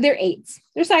 and they're 8s.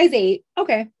 They're size 8.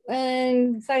 Okay.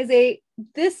 And size 8.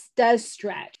 This does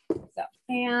stretch. So,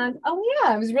 and oh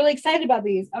yeah, I was really excited about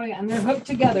these. Oh yeah, and they're hooked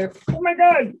together. Oh my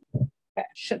God. Okay,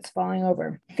 shit's falling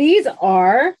over. This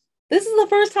is the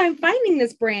first time finding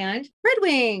this brand, Red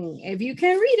Wing. If you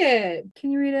can read it.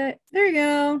 Can you read it? There you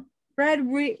go. Red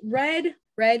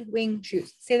Wing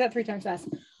shoes. Say that 3 times fast.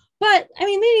 But I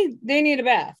mean, they need a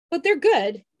bath, but they're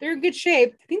good. They're in good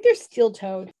shape. I think they're steel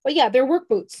toed, but yeah, they're work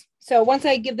boots. So once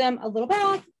I give them a little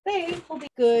bath, they will be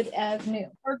good as new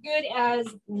or good as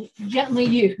gently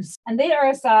used. And they are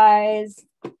a size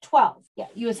 12. Yeah,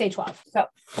 USA 12. So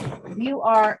if you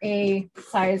are a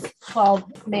size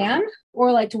 12 man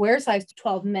or like to wear size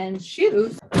 12 men's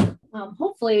shoes,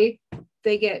 hopefully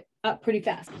they get up pretty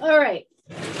fast. All right.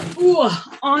 Ooh,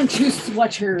 on to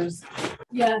sweaters.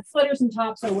 Yeah, sweaters and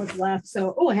tops are what's left.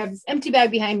 So, I have this empty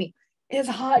bag behind me. It's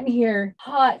hot in here.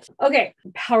 Hot. Okay,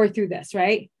 power through this,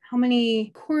 right? How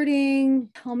many recording?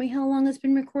 Tell me how long it's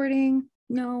been recording.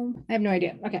 No, I have no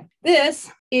idea. Okay.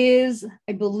 This is,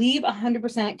 I believe,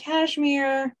 100%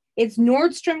 cashmere. It's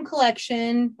Nordstrom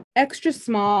collection, extra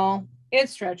small. It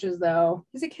stretches though.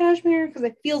 Is it cashmere? Because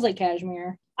it feels like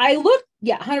cashmere.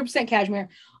 100% cashmere.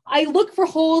 I look for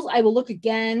holes. I will look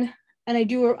again, and I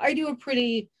do a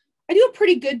pretty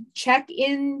good check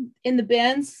in the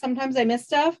bins. Sometimes I miss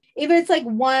stuff. If it's like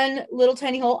one little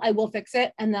tiny hole, I will fix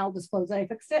it, and then I'll disclose that I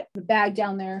fixed it. The bag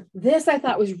down there. This I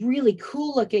thought was really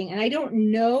cool looking, and I don't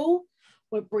know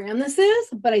what brand this is,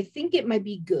 but I think it might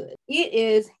be good. It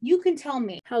is. You can tell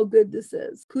me how good this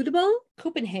is.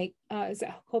 Copenhagen. Is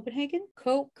that Copenhagen?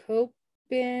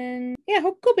 Copenhagen.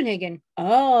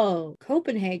 Oh,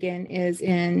 Copenhagen is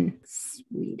in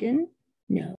Sweden?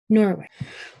 No, Norway.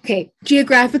 Okay,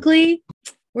 geographically,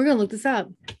 we're going to look this up.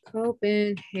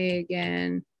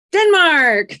 Copenhagen,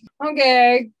 Denmark.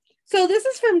 Okay, So this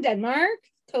is from Denmark.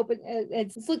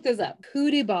 Let's look this up.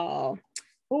 Cootie ball.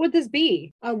 What would this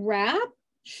be? A wrap?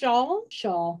 Shawl?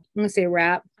 I'm gonna say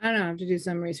wrap. I don't know. I have to do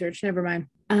some research. Never mind.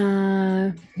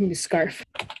 Maybe scarf.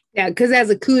 Yeah, because it has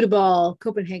a cootie ball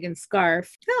Copenhagen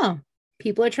scarf. Oh,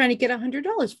 people are trying to get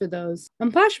 $100 for those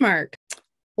on Poshmark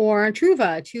or on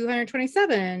Truva,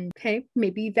 227. Okay,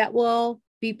 maybe that will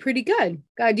be pretty good.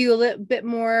 Gotta do a little bit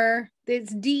more.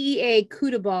 It's DEA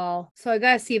cootie ball, so I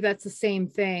gotta see if that's the same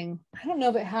thing. I don't know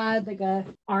if it had like a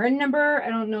RN number. I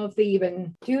don't know if they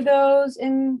even do those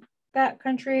in that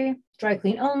country. Dry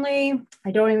clean only.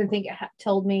 I don't even think it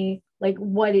told me like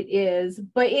what it is,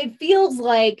 but it feels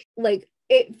like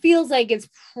it's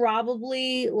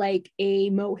probably like a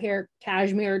mohair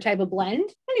cashmere type of blend.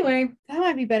 Anyway, that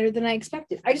might be better than I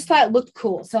expected. I just thought it looked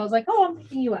cool, so I was like, oh, I'm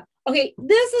picking you up. Okay,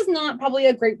 this is not probably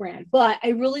a great brand, but I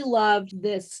really loved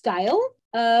this style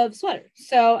of sweater.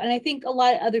 So, and I think a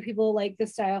lot of other people like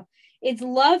this style. It's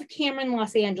Love Cameron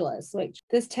Los Angeles. Like,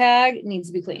 this tag needs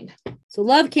to be cleaned. So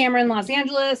Love Cameron Los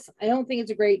Angeles. I don't think it's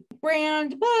a great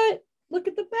brand, but look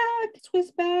at the back,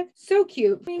 Swiss back. So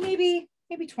cute. I mean, maybe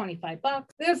 $25.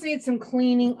 This needs some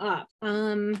cleaning up.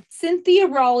 Cynthia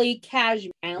Raleigh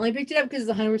cashmere. I only picked it up because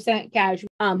it's 100% cashmere.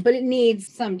 But it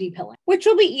needs some depilling, which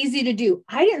will be easy to do.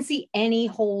 I didn't see any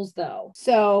holes though.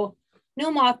 So no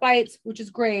moth bites, which is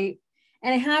great.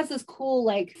 And it has this cool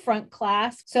like front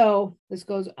clasp. So this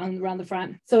goes around the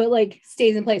front. So it like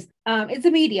stays in place. It's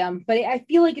a medium, but I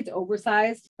feel like it's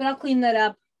oversized, but I'll clean that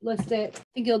up. List it. I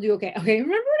think you'll do okay. Okay,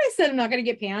 remember when I said I'm not going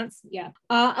to get pants? Yeah.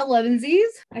 11sies.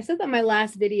 I said that in my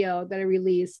last video that I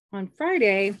released on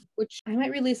Friday, which I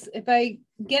might release if I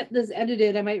get this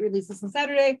edited. I might release this on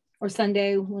Saturday or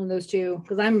Sunday, one of those two,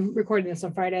 because I'm recording this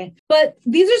on Friday. But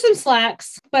these are some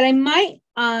slacks, but I might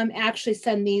actually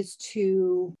send these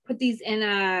to put these in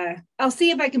I'll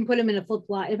see if I can put them in a flip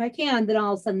lot. If I can, then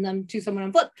I'll send them to someone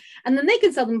on Flip and then they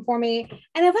can sell them for me.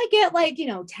 And if I get like,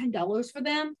 $10 for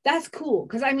them, that's cool.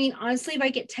 Because I mean, honestly, if I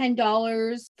get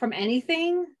 $10 from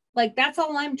anything, like that's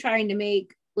all I'm trying to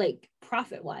make, like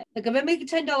profit wise. Like if I make a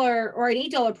 $10 or an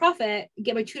 $8 profit,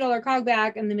 get my $2 cog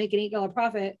back and then make an $8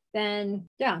 profit, then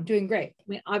yeah, I'm doing great. I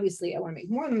mean, obviously I want to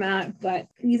make more than that, but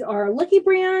these are Lucky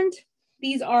brand.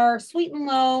 These are Sweet and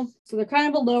Low. So they're kind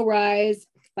of a low rise,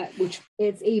 but which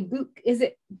it's a boot. Is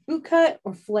it boot cut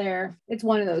or flare? It's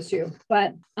one of those two,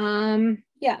 but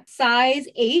yeah, size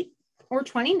 8 or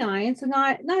 29. So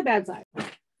not a bad size.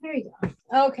 There you go.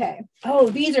 Okay. Oh,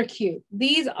 these are cute.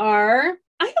 These are,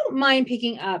 I don't mind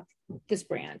picking up this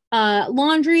brand.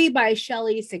 Laundry by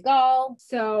Shelly Segal.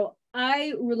 So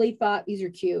I really thought these are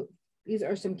cute. These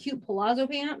are some cute palazzo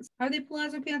pants. Are they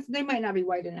palazzo pants? They might not be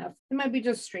wide enough. They might be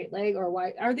just straight leg or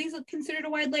wide. Are these considered a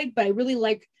wide leg? But I really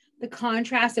like the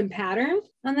contrast and pattern.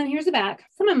 And then here's the back.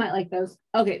 Someone might like those.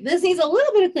 Okay, this needs a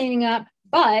little bit of cleaning up,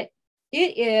 but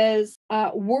it is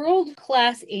World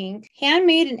Class Ink,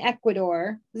 handmade in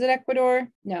Ecuador. Is it Ecuador?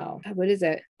 No. What is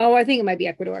it? Oh, I think it might be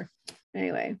Ecuador.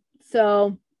 Anyway,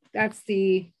 so that's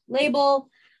the label.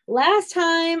 Last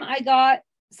time I got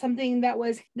something that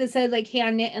said like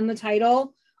hand knit in the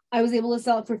title, I was able to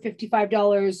sell it for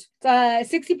 $55.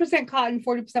 60% cotton,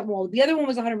 40% wool. The other one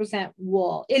was 100%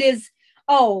 wool. It is,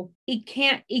 oh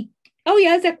yeah,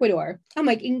 it's Ecuador. I'm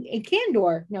like, in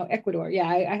Candor. No, Ecuador. Yeah,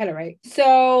 I had it right.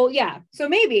 So yeah, so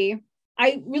maybe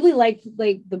I really liked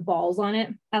like the balls on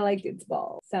it. I liked its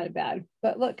balls. Sounded bad,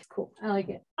 but look, it's cool. I like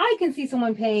it. I can see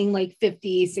someone paying like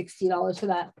 $50, $60 for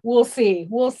that. We'll see.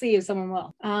 We'll see if someone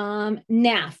will.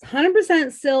 NAF,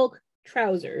 100% silk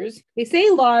trousers. They say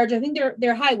large. I think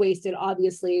they're high-waisted,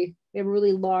 obviously. They have a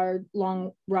really large,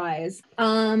 long rise.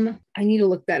 I need to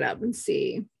look that up and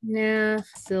see. NAF,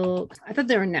 silk. I thought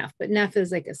they were NAF, but NAF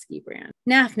is like a ski brand.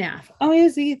 NAF. Oh, yeah,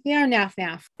 see, they are NAF.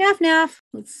 NAF.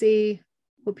 Let's see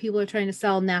what people are trying to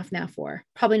sell NAF for.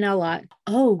 Probably not a lot.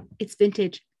 Oh, it's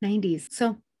vintage 90s.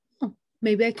 So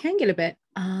maybe I can get a bit.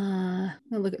 I'll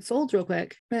look at solds real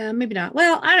quick. Maybe not.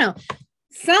 Well, I don't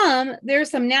know.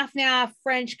 There's some NAF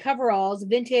French coveralls,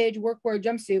 vintage workwear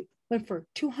jumpsuit. Went for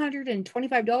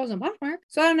 $225 on Poshmark.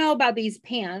 So I don't know about these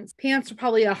pants. Pants are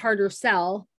probably a harder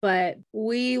sell, but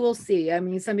we will see. I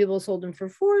mean, some people sold them for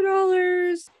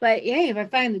 $4. But yeah, if I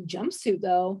find the jumpsuit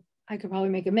though, I could probably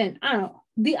make a mint. I don't know.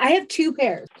 I have two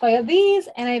pairs. So I have these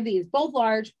and I have these, both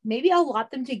large. Maybe I'll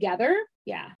lot them together.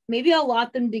 Yeah, maybe I'll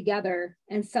lot them together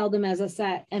and sell them as a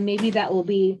set. And maybe that will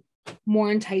be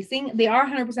more enticing. They are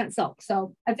 100% silk.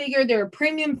 So I figured they're a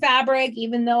premium fabric,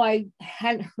 even though I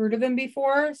hadn't heard of them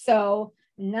before. So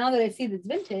now that I see this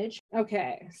vintage,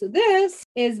 okay. So this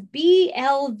is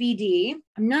BLVD.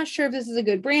 I'm not sure if this is a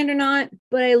good brand or not,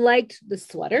 but I liked the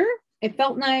sweater. It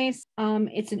felt nice.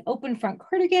 It's an open front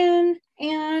cardigan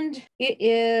And it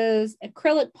is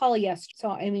acrylic polyester.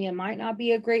 So, I mean, it might not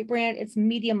be a great brand. It's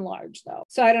medium large though.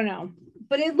 So I don't know,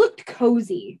 but it looked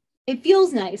cozy. It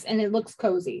feels nice and it looks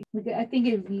cozy. I think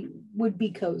it would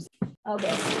be cozy.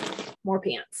 Okay, more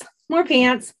pants. More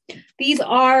pants. These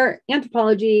are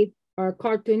Anthropologie or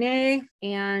Cartonnet.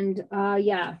 And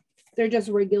yeah, they're just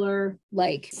regular,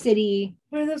 like city.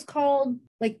 What are those called?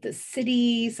 Like the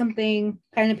city something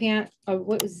kind of pant. Oh,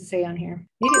 what does it say on here?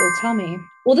 Maybe it will tell me.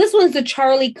 Well, this one's the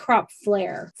Charlie Crop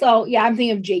Flare. So yeah, I'm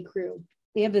thinking of J. Crew.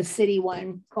 They have the city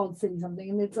one called City something,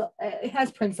 and it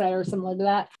has prints that are similar to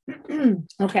that.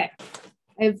 Okay,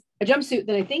 I have a jumpsuit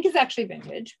that I think is actually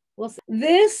vintage. We'll see.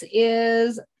 This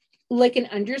is like an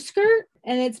underskirt,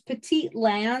 and it's petite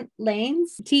lands,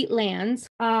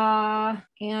 and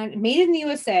made in the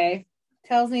USA.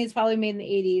 Tells me it's probably made in the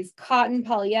 80s. Cotton,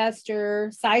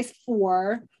 polyester, size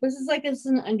 4. This is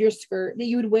an underskirt that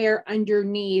you would wear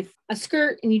underneath a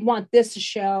skirt, and you'd want this to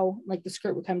show, like the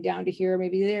skirt would come down to here,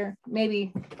 maybe there.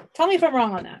 Maybe. Tell me if I'm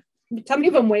wrong on that. Tell me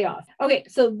if I'm way off. Okay,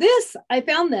 so I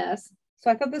found this. So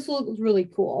I thought this was really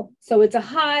cool. So it's a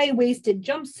high-waisted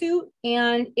jumpsuit,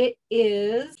 and it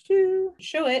is, to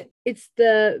show it, it's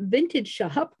the Vintage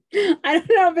Shop. I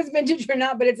don't know if it's vintage or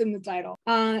not, but it's in the title.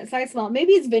 Size small.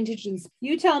 Maybe it's vintage.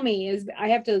 You tell me. I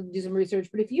have to do some research,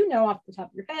 but if you know off the top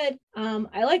of your head,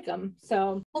 I like them.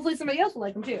 So hopefully somebody else will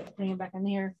like them too. Bring them back in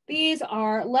here. These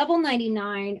are level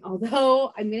 99,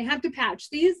 although I'm going to have to patch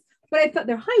these, but I thought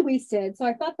they're high-waisted, so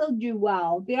I thought they'll do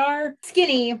well. They are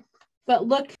skinny, but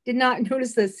look, did not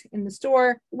notice this in the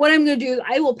store. What I'm going to do is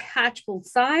I will patch both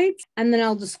sides and then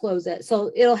I'll disclose it.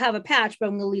 So it'll have a patch, but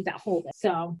I'm going to leave that hole there.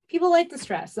 So people like the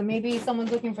stress. So maybe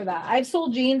someone's looking for that. I've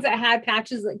sold jeans that had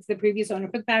patches, like the previous owner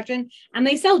put the patch in, and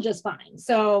they sell just fine.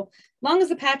 So long as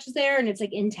the patch is there and it's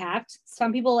like intact,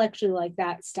 some people actually like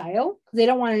that style because they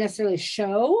don't want to necessarily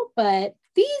show, but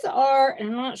these are, and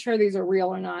I'm not sure these are real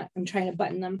or not. I'm trying to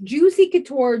button them. Juicy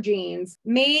Couture jeans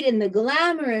made in the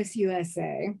glamorous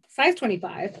USA, size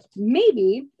 25.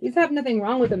 Maybe. These have nothing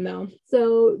wrong with them though.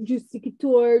 So Juicy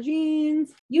Couture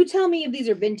jeans. You tell me if these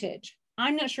are vintage.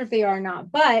 I'm not sure if they are or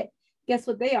not, but guess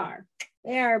what they are?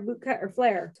 They are boot cut or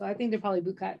flare. So I think they're probably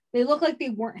boot cut. They look like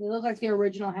they weren't. They look like the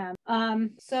original hem.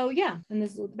 So yeah, and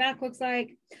this is what the back looks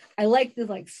like. I like the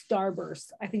like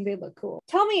starbursts. I think they look cool.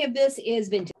 Tell me if this is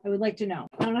vintage. I would like to know.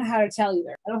 I don't know how to tell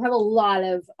either. I don't have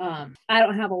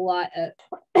a lot of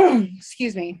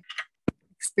excuse me,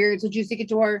 experience with Juicy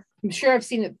Couture. I'm sure I've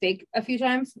seen it fake a few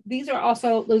times. These are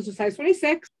size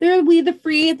 26. They're the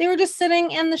free. They were just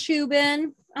sitting in the shoe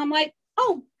bin. I'm like,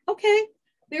 oh, okay.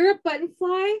 They're a button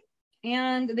fly.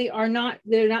 And they're not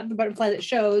the butterfly that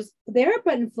shows. They're a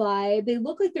button fly. They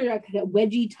look like they're like a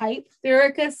wedgie type. They're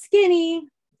like a skinny.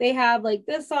 They have like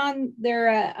this on. They're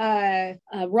a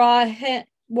raw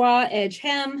edge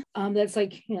hem that's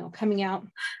like, coming out.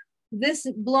 This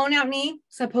blown out knee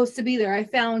supposed to be there. I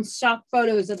found stock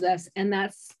photos of this, and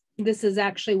this is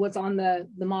actually what's on the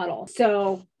model.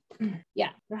 So yeah,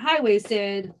 they're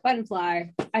high-waisted, button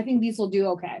fly. I think these will do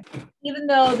okay. Even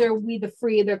though they're the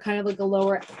free, they're kind of like a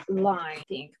lower line, I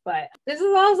think. But this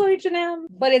is also H&M,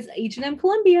 but it's H&M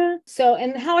Columbia. So,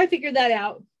 and how I figured that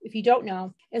out, if you don't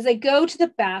know, is I go to the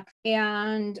back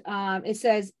and it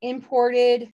says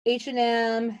imported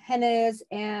H&M, Hennes,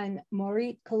 and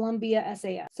Maurice Columbia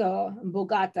SAS. So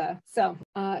Bogota. So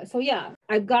yeah,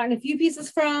 I've gotten a few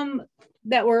pieces from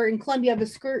that were in Columbia. The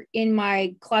skirt in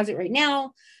my closet right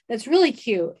now that's really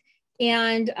cute,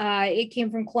 and it came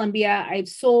from Columbia. I've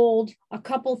sold a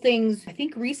couple things, I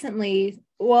think recently.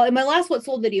 Well, in my last What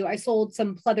Sold video, I sold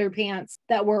some leather pants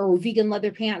that were vegan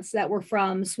leather pants that were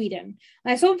from Sweden,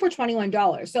 and I sold them for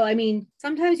 $21. So I mean,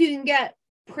 sometimes you can get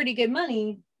pretty good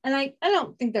money. And I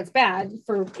don't think that's bad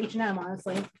for H&M,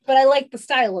 honestly, but I like the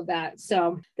style of that.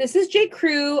 So this is J.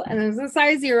 Crew, and this is a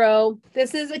size 0.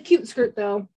 This is a cute skirt,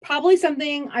 though. Probably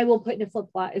something I will put in a flip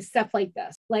flop is stuff like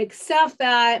this, like stuff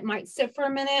that might sit for a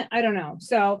minute. I don't know.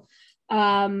 So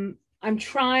I'm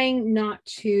trying not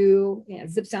to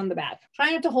zips down the back.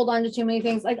 Trying not to hold on to too many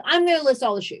things. Like I'm going to list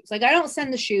all the shoes. Like I don't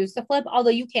send the shoes to flip, although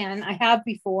you can. I have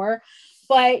before.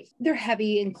 But they're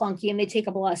heavy and clunky and they take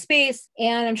up a lot of space.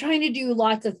 And I'm trying to do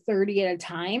lots of 30 at a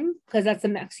time because that's the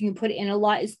max you can put in a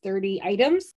lot is 30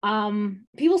 items.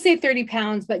 People say 30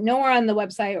 pounds, but nowhere on the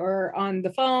website or on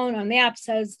the phone, on the app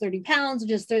says 30 pounds,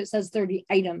 it says 30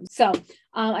 items. So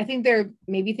I think they're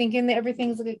maybe thinking that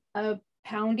everything's like a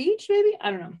pound each, maybe.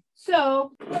 I don't know.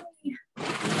 So let me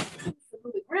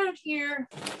move it around here.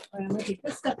 I'm going to take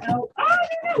this stuff out. Oh,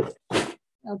 no.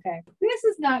 Okay, this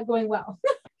is not going well.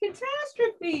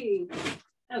 Catastrophe.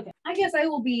 Okay, I guess I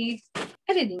will be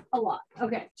editing a lot.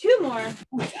 Okay, 2 more. Oh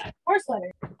my God, more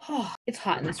sweater. Oh, it's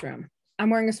hot in this room. I'm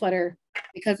wearing a sweater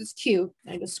because it's cute.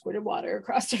 I just squirted water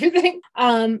across everything.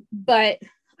 But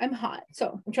I'm hot.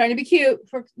 So I'm trying to be cute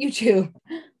for YouTube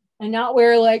and not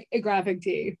wear like a graphic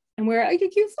tee and wear like a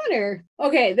cute sweater.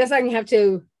 Okay, this I'm gonna have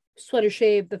to sweater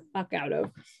shave the fuck out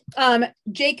of.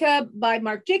 Jacob by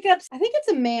Marc Jacobs. I think it's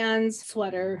a man's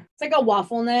sweater. It's like a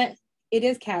waffle knit. It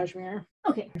is cashmere.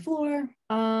 Okay, floor.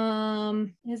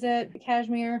 Is it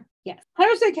cashmere? Yes,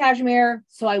 100% cashmere.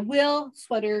 So I will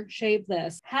sweater shave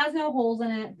this. Has no holes in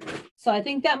it. So I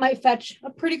think that might fetch a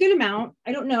pretty good amount.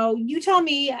 I don't know. You tell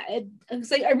me.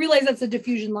 It's like, I realize that's a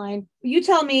diffusion line. You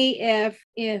tell me if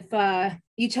it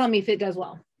does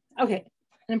well. Okay.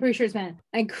 And I'm pretty sure it's men.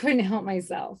 I couldn't help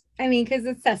myself. I mean, because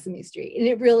it's Sesame Street, and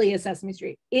it really is Sesame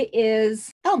Street. It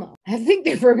is Elmo. I think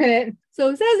there for a minute.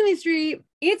 So Sesame Street,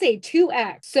 it's a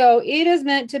 2X. So it is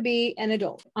meant to be an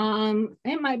adult.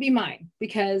 It might be mine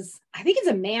because I think it's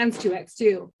a man's 2X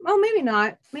too. Well, maybe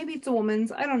not. Maybe it's a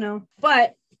woman's. I don't know.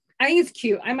 But I think it's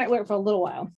cute. I might wear it for a little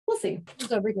while. We'll see.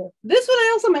 It's over here. This one I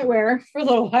also might wear for a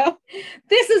little while.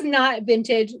 This is not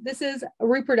vintage. This is a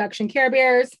reproduction Care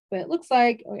Bears, but it looks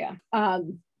like, oh yeah.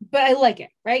 But I like it,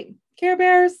 right? Care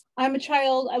Bears. I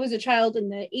was a child in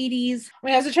the 80s. I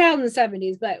mean, I was a child in the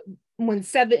 70s, but when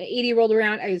 80 rolled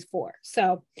around, I was 4.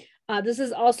 So this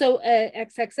is also a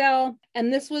XXL.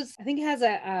 And this was, I think it has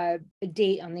a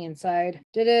date on the inside.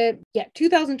 Did it? Yeah,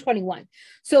 2021.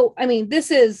 So, I mean,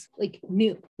 this is like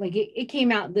new. Like it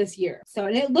came out this year. So,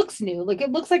 and it looks new. Like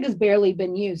it looks like it's barely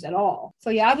been used at all. So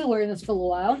yeah, I've been wearing this for a little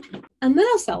while. And then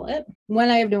I'll sell it when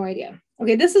I have no idea.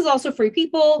 Okay, this is also Free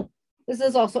People. This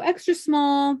is also extra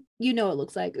small. You know what it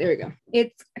looks like. There we go.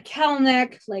 It's a cowl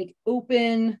neck, like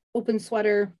open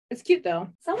sweater. It's cute though.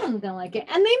 Someone's gonna like it.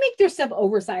 And they make their stuff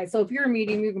oversized. So if you're a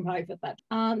medium, you can probably fit that.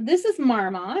 This is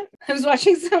Marmot. I was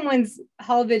watching someone's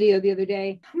haul video the other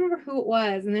day. I don't remember who it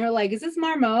was. And they were like, is this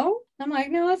Marmot? I'm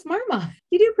like, no, it's Marmot.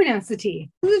 You do pronounce the T.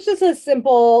 This is just a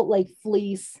simple like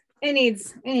fleece. It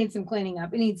needs some cleaning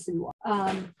up. It needs to be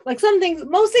washed. Like some things,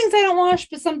 most things I don't wash,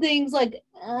 but some things like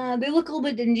they look a little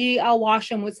bit dingy. I'll wash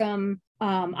them with some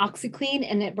OxyClean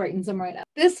and it brightens them right up.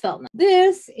 This felt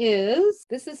nice. This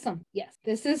is something. Yes,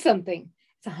 this is something.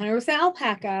 It's 100%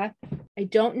 alpaca. I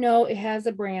don't know. It has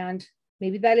a brand.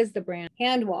 Maybe that is the brand.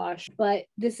 Hand wash, but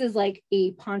this is like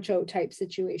a poncho type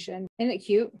situation. Isn't it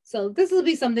cute? So this will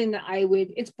be something that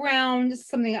it's brown. This is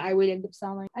something that I would end up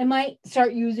selling. I might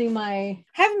start using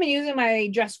haven't been using my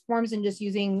dress forms and just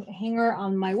using hanger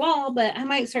on my wall, but I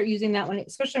might start using that one,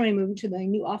 especially when I move into the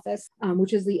new office,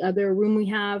 which is the other room we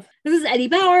have. This is Eddie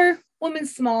Bauer,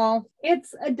 women's small.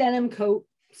 It's a denim coat.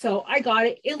 So I got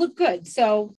it. It looked good.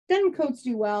 So denim coats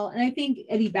do well. And I think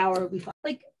Eddie Bauer will be fun.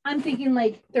 Like I'm thinking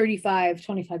like $35,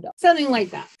 $25, something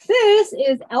like that. This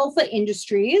is Alpha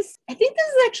Industries. I think this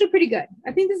is actually pretty good.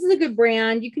 I think this is a good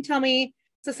brand. You can tell me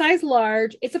it's a size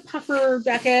large. It's a puffer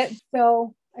jacket.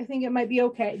 So I think it might be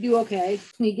okay. Do okay.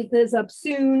 We get this up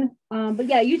soon. But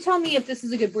yeah, you tell me if this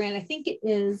is a good brand. I think it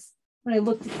is. When I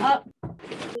looked it up,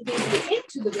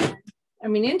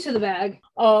 into the bag.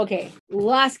 Oh, okay.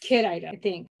 Last kit item, I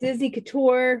think. Disney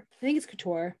Couture. I think it's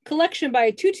Couture. Collection by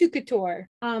Tutu Couture.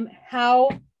 How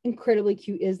incredibly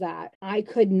cute is that? I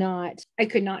could not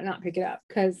pick it up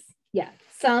because yeah,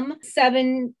 some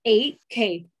 7, 8.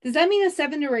 Okay. Does that mean a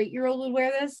 7 or 8-year-old would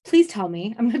wear this? Please tell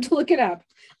me. I'm going to look it up.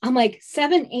 I'm like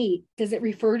 7, 8. Does it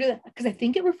refer to, because I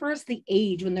think it refers to the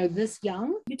age when they're this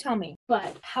young. You tell me,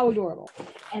 but how adorable.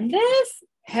 And this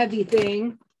heavy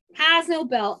thing has no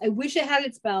belt. I wish it had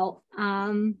its belt.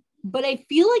 But I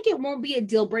feel like it won't be a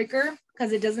deal breaker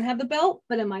because it doesn't have the belt,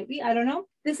 but it might be. I don't know.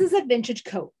 This is a vintage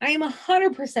coat. I am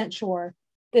 100% sure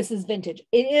this is vintage.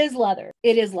 It is leather.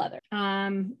 It is leather.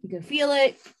 You can feel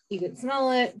it. You can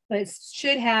smell it, but it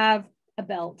should have a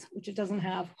belt, which it doesn't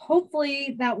have.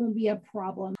 Hopefully that won't be a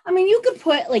problem. I mean, you could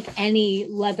put like any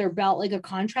leather belt, like a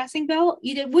contrasting belt.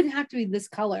 It wouldn't have to be this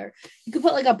color. You could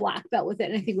put like a black belt with it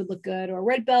and I think it would look good, or a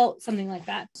red belt, something like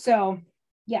that. So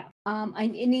yeah,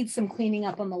 it needs some cleaning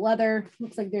up on the leather.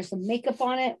 Looks like there's some makeup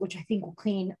on it, which I think will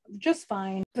clean just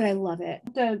fine, but I love it.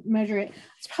 To measure it,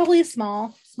 it's probably a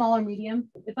small or medium.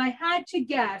 If I had to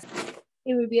guess,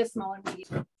 it would be a smaller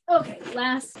medium. Okay,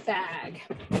 last bag.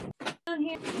 Down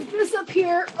here, keep this up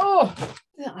here. Oh,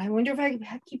 I wonder if I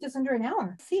can keep this under an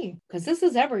hour. Let's see, because this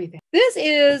is everything. This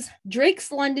is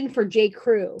Drake's London for J.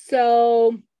 Crew.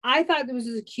 So I thought this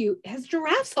was cute. It has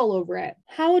giraffes all over it.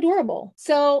 How adorable.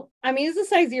 So, I mean, it's a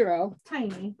size 0,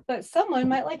 tiny, but someone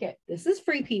might like it. This is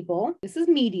Free People. This is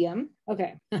medium.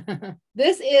 Okay.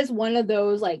 This is one of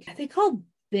those, like, are they called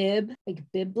bib, like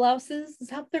bib blouses is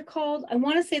how they're called. I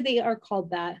want to say they are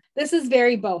called that. This is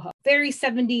very boho, very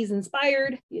 70s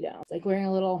inspired, you know, it's like wearing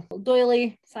a little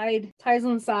doily side, ties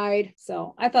on the side.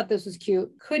 So I thought this was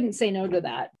cute. Couldn't say no to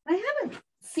that. I haven't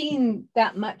seen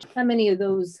that many of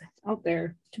those out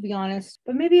there, to be honest,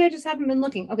 but maybe I just haven't been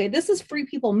looking. Okay, this is Free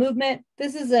People Movement.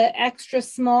 This is an extra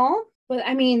small, but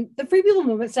I mean, the Free People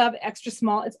Movement stuff, extra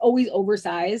small, it's always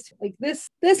oversized. Like this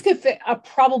could fit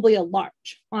probably a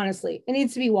large, honestly. It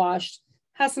needs to be washed.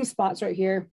 Has some spots right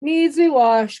here. Needs to be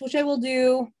washed, which I will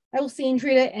do. I will steam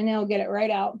treat it and I'll get it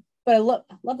right out. But I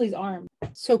love these arms.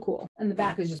 So cool. And the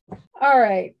back is just, all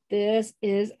right. This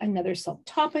is another silk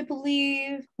top, I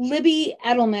believe. Libby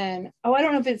Edelman. Oh, I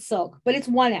don't know if it's silk, but it's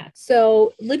 1X.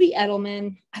 So Libby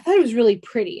Edelman, I thought it was really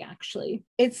pretty, actually.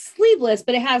 It's sleeveless,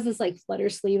 but it has this like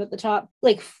flutter sleeve at the top,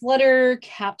 like flutter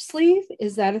cap sleeve.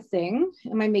 Is that a thing?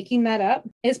 Am I making that up?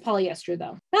 It's polyester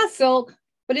though, not silk,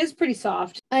 but it is pretty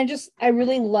soft. I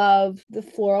really love the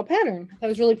floral pattern. That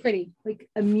was really pretty, like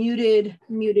a muted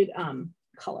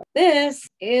color. This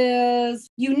is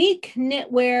unique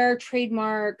knitwear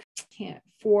trademark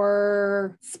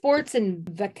for sports and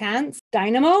vacances.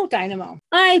 Dynamo.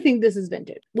 I think this is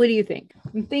vintage. What do you think?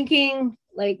 I'm thinking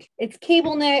like it's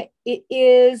cable knit. It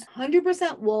is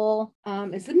 100% wool.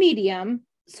 It's a medium.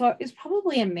 So it's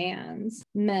probably a men's,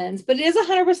 but it is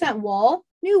 100% wool.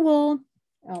 New wool.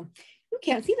 Oh, you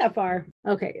can't see that far.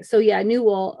 Okay. So yeah, new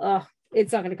wool.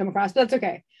 It's not going to come across, but that's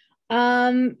okay.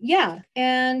 Yeah.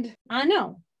 And I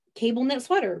know cable knit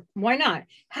sweater. Why not?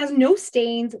 Has no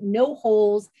stains, no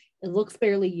holes. It looks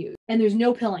barely used and there's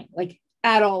no pilling like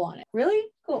at all on it. Really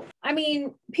cool. I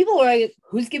mean, people are like,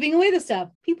 who's giving away this stuff?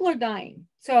 People are dying.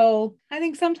 So I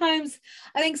think sometimes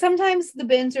the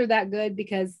bins are that good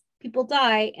because people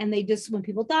die and when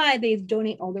people die, they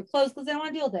donate all their clothes because they don't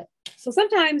want to deal with it. So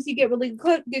sometimes you get really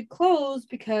good clothes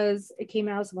because it came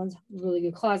out of someone's really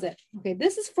good closet. Okay.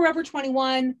 This is Forever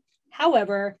 21.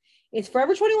 However, it's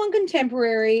Forever 21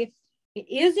 contemporary. It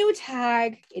is new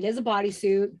tag. It is a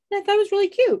bodysuit. And I thought it was really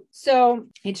cute. So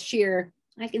it's sheer.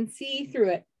 I can see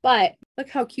through it, but look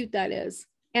how cute that is.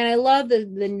 And I love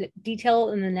the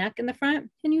detail in the neck and the front.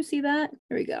 Can you see that?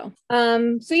 There we go.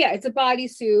 So yeah, it's a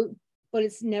bodysuit, but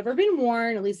it's never been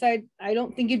worn. At least I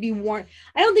don't think it'd be worn.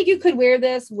 I don't think you could wear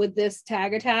this with this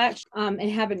tag attached and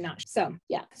have it not. So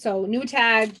yeah, so new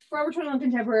tag, Forever 21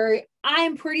 contemporary.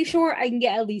 I'm pretty sure I can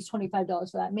get at least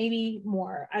 $25 for that, maybe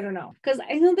more. I don't know. Because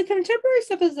I know the contemporary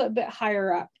stuff is a bit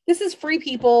higher up. This is Free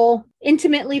People,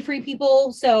 intimately Free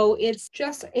People. So it's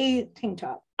just a tank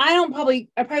top. I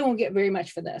probably won't get very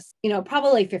much for this, you know,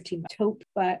 probably like 15 taupe,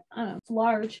 but I don't know, it's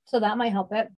large. So that might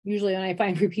help it. Usually when I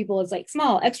find Free People, it's like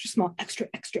small, extra,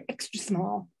 extra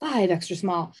small, 5 extra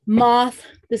small. Moth.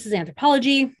 This is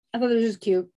Anthropology. I thought this was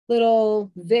cute.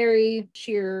 Little, very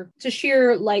sheer, it's a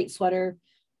sheer light sweater.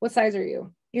 What size are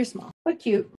you? You're small, but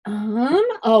cute.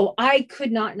 Oh, I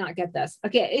could not get this.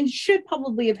 Okay. It should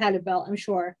probably have had a belt, I'm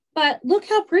sure, but look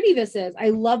how pretty this is. I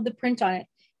love the print on it.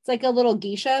 It's like a little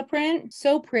geisha print.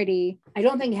 So pretty. I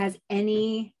don't think it has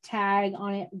any tag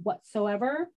on it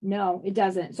whatsoever. No, it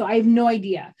doesn't. So I have no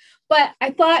idea, but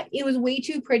I thought it was way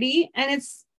too pretty and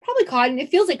it's probably cotton. It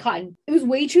feels like cotton. It was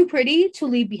way too pretty to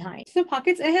leave behind. So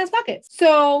pockets, and it has pockets.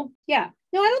 So yeah,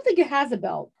 no, I don't think it has a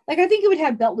belt. Like I think it would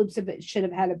have belt loops if it should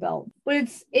have had a belt, but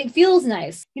it feels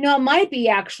nice. You know, it might be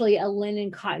actually a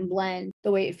linen cotton blend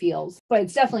the way it feels, but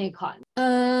it's definitely a cotton.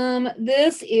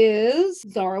 This is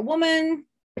Zara Woman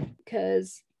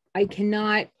because I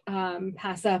cannot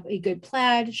pass up a good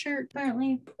plaid shirt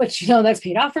apparently, but you know, that's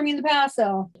paid off for me in the past.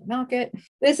 So knock it.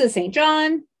 This is St.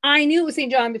 John. I knew it was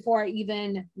St. John before I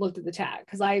even looked at the tag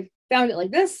because I found it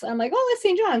like this. I'm like, oh, that's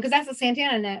St. John because that's a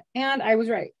Santana knit. And I was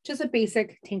right. Just a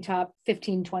basic tank top,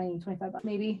 15, 20, 25 bucks,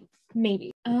 maybe.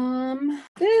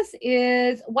 This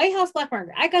is White House Black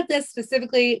Market. I got this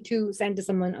specifically to send to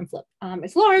someone on Flip.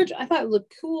 It's large. I thought it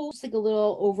looked cool. Just like a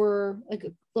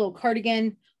little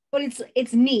cardigan, but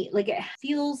it's neat. Like it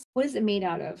feels, what is it made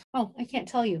out of? Oh, I can't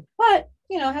tell you, but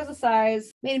you know, it has a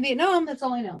size made in Vietnam. That's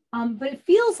all I know. But it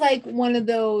feels like one of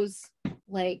those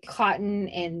like cotton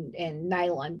and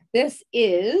nylon. This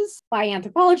is by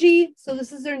Anthropology. So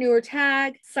this is their newer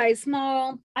tag, size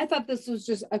small. I thought this was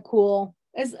just a cool,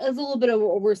 as a little bit of an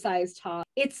oversized top.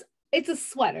 It's a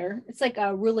sweater. It's like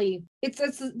a really, it's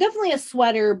definitely a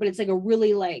sweater, but it's like a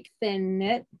really like thin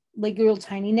knit. like a real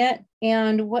tiny knit.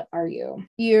 And what are you?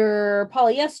 You're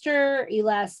polyester,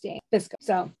 elastane, viscose.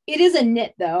 So it is a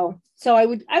knit though. So I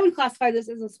would classify this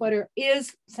as a sweater. It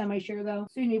is semi-sheer though.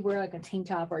 So you need to wear like a tank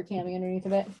top or a cami underneath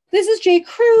of it. This is J.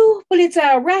 Crew, but it's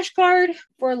a rash guard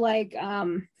for like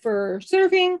for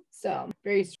surfing. So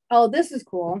very, oh, this is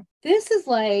cool. This is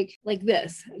like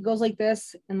this. It goes like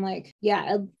this and like,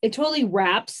 yeah, it totally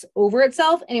wraps over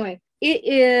itself. Anyway, it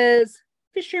is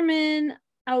Fisherman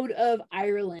out of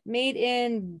Ireland, made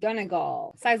in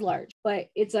Donegal, size large, but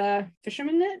it's a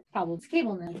fisherman knit, probably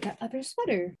cable knit. Got other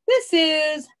sweater. This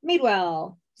is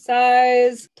Madewell,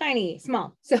 size tiny,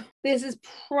 small. So this is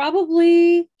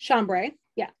probably chambray.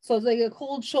 Yeah, so it's like a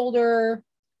cold shoulder.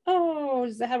 Oh,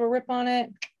 does it have a rip on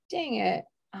it? Dang it.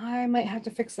 I might have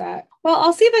to fix that. Well,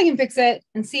 I'll see if I can fix it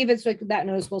and see if it's like that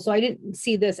noticeable. So I didn't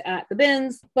see this at the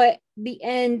bins, but the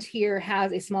end here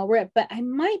has a small rip, but I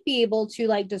might be able to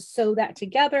like just sew that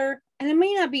together. And it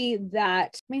may not be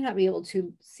able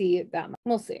to see it that much.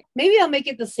 We'll see. Maybe I'll make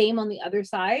it the same on the other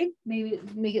side. Maybe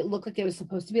make it look like it was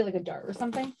supposed to be like a dart or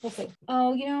something. We'll see.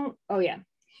 Oh, oh yeah.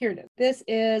 Here it is. This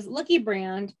is Lucky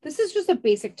Brand. This is just a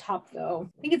basic top though.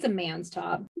 I think it's a man's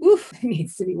top. Oof, it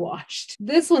needs to be washed.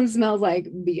 This one smells like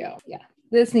BO. Yeah,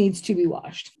 this needs to be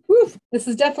washed. Oof, this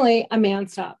is definitely a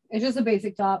man's top. It's just a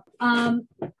basic top. I don't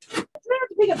have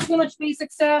to pick up too much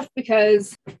basic stuff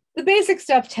because the basic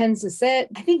stuff tends to sit.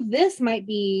 I think this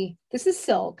is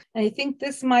silk. And I think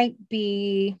this might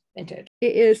be vintage.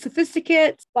 It is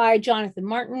Sophisticates by Jonathan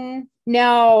Martin.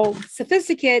 Now,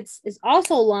 Sophisticates is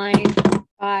also lined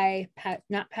by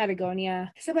not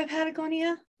Patagonia. Is it by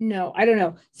Patagonia? No, I don't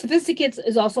know. Sophisticates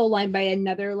is also lined by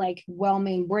another like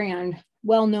well-known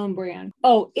brand.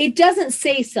 Oh, it doesn't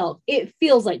say silk. It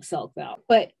feels like silk though,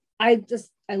 but I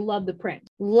love the print.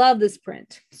 Love this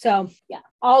print. So yeah,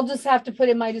 I'll just have to put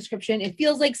in my description. It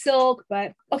feels like silk,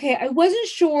 but okay. I wasn't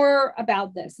sure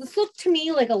about this. This looked to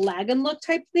me like a lag and look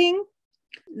type thing.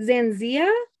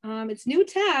 Zanzia. It's new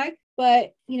tag,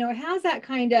 but it has that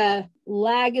kind of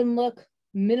lag and look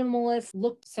minimalist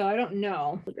look. So I don't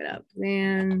know. Look it up.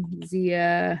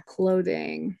 Zanzia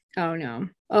clothing. Oh no.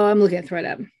 Oh, I'm looking at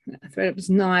ThreadUp. ThreadUp is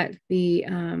not the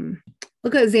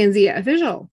look at Zanzia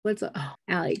official.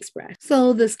 AliExpress.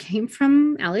 So this came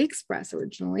from AliExpress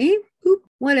originally. Oop,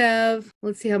 whatever.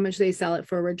 Let's see how much they sell it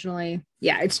for originally.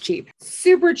 Yeah, it's cheap.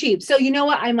 Super cheap. So you know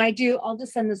what I might do? I'll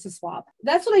just send this a swap.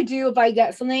 That's what I do if I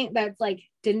get something that's like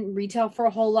didn't retail for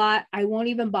a whole lot. I won't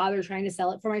even bother trying to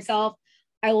sell it for myself.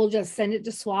 I will just send it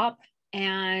to swap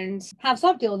and have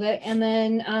swap deal with it. And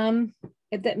then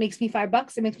if that makes me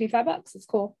 $5, it makes me $5. It's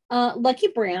cool. Lucky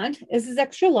Brand. This is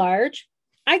extra large.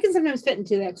 I can sometimes fit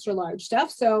into the extra large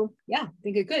stuff. So yeah, I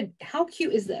think it could. How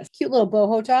cute is this? Cute little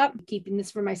boho top. I'm keeping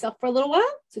this for myself for a little while.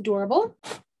 It's adorable.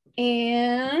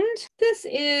 And this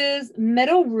is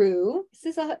Meadow Rue. This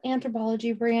is an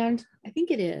Anthropologie brand. I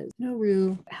think it is. Meadow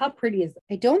Rue. How pretty is it?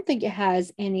 I don't think it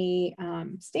has any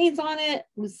stains on it.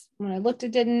 When I looked,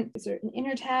 it didn't. Is there an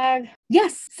inner tag?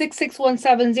 Yes,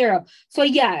 66170. So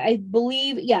yeah, I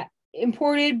believe, yeah,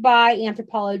 imported by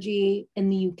Anthropologie in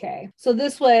the UK. So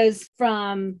this was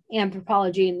from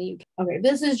Anthropologie in the UK. Okay,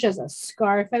 this is just a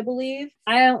scarf, I believe.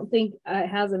 I don't think it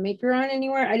has a maker on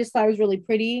anywhere. I just thought it was really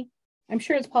pretty. I'm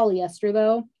sure it's polyester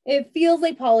though. It feels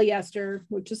like polyester,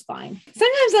 which is fine.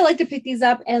 Sometimes I like to pick these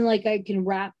up and like I can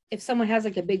wrap, if someone has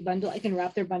like a big bundle, I can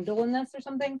wrap their bundle in this or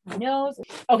something. Who knows?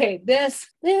 Okay, this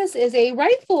is a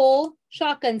rifle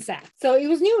shotgun sack. So it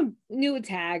was new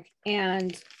tag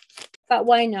and thought,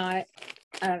 why not?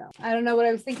 I don't know. I don't know what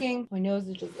I was thinking. My nose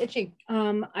is just itchy. I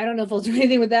don't know if I'll do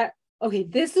anything with that. Okay,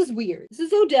 this is weird. This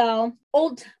is Odell,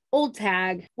 old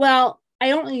tag. Well, I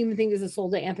don't even think this is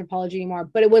sold at Anthropologie anymore,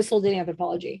 but it was sold at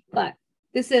Anthropologie. But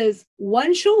this is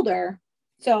one shoulder.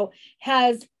 So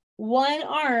has one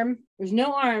arm. There's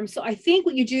no arm. So I think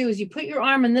what you do is you put your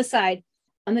arm on this side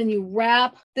and then you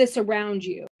wrap this around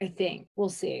you, I think. We'll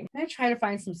see. I'm going to try to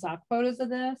find some stock photos of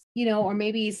this, or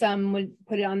maybe some would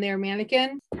put it on their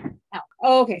mannequin.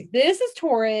 Oh, okay. This is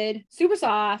Torrid, super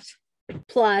soft,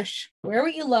 plush, wear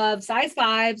what you love, size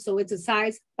 5. So it's a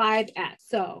size 5X.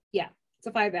 So yeah. It's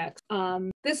a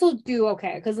 5X. This will do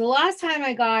okay because the last time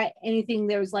I got anything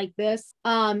that was like this,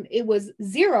 it was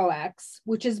 0X,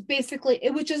 which is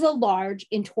a large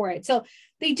in Torrid. So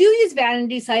they do use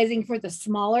vanity sizing for the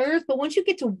smaller, but once you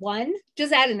get to 1,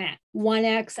 just add an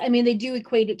 1X. I mean, they do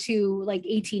equate it to like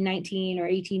 1819 or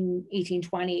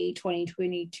 1820,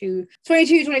 2022,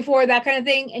 2224, that kind of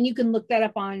thing. And you can look that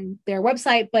up on their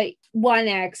website, but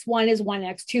 1X, 1 is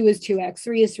 1X, 2 is 2X,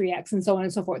 3 is 3X, and so on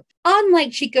and so forth.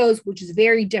 Unlike Chico's, which is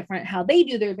very different how they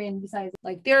do their vanity size.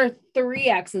 Like their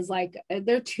 3X is like,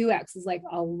 their 2X is like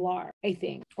a large, I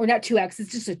think, or not 2X,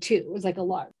 it's just a 2. It's like a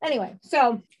large. Anyway,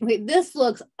 so okay, this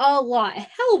looks a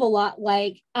hell of a lot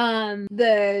like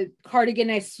the cardigan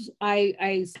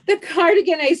the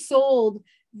cardigan I sold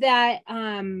that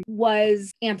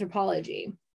was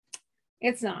Anthropologie.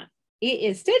 It's not. It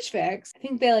is Stitch Fix. I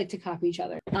think they like to copy each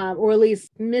other, or at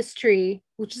least Mystery,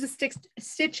 which is a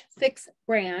Stitch Fix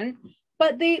brand,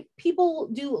 but people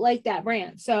do like that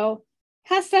brand. So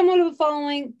has somewhat of a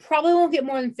following. Probably won't get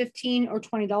more than $15 or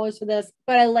 $20 for this,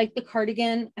 but I like the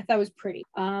cardigan. I thought it was pretty.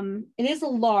 It is a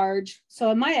large,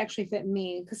 so it might actually fit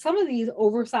me because some of these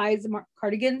oversized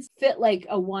cardigans fit like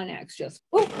a 1X just.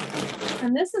 Oh,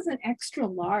 and this is an extra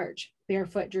large.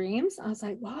 Barefoot Dreams. I was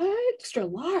like, what? Extra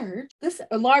large? This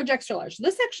a large, extra large.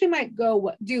 This actually might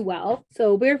do well.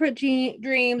 So Barefoot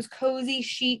Dreams, cozy,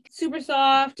 chic, super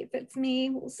soft. It fits me.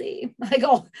 We'll see. Like,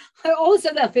 oh, I always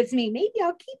said that fits me. Maybe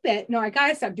I'll keep it. No, I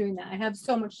gotta stop doing that. I have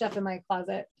so much stuff in my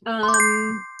closet.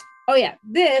 Oh yeah,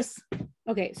 this.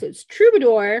 Okay, so it's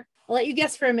Troubadour. I'll let you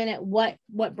guess for a minute what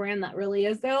brand that really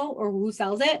is though, or who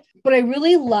sells it. But I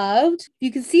really loved,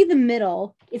 you can see the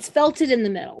middle, it's felted in the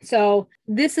middle. So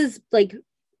this is like,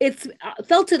 it's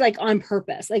felted like on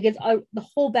purpose. Like it's the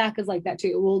whole back is like that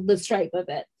too. Well, the stripe of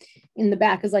it in the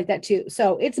back is like that too.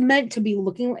 So it's meant to be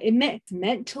it's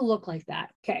meant to look like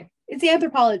that. Okay. It's the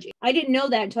Anthropologie. I didn't know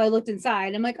that until I looked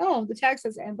inside. I'm like, oh, the tag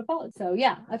says Anthropologie. So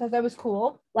yeah, I thought that was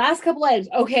cool. Last couple items.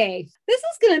 Okay. This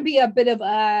is going to be a bit of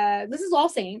this is All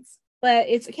Saints, but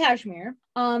it's a cashmere.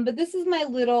 But this is my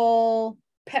little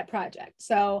pet project.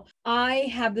 So I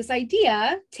have this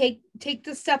idea, take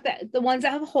the stuff the ones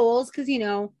that have holes, because you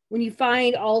know, when you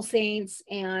find All Saints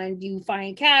and you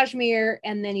find cashmere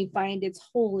and then you find it's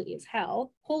holy as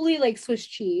hell, holy like Swiss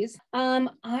cheese. I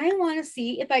want to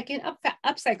see if I can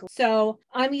upcycle. So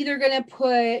I'm either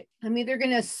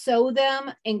gonna sew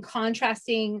them in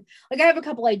contrasting, like I have a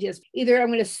couple ideas. Either I'm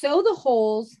gonna sew the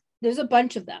holes. There's a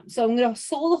bunch of them. So I'm going to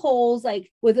sew the holes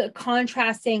like with a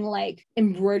contrasting like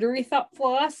embroidery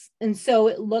floss. And so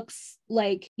it looks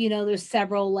like, you know, there's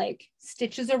several like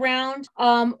stitches around.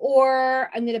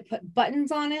 Or I'm going to put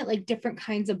buttons on it, like different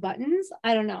kinds of buttons.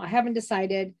 I don't know. I haven't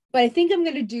decided, but I think I'm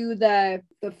going to do the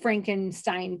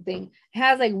Frankenstein thing. It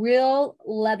has like real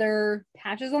leather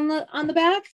patches on the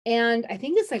back. And I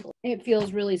think it's like, it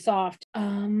feels really soft.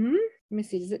 Let me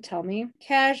see. Does it tell me?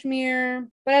 Cashmere,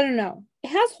 but I don't know. It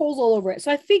has holes all over it.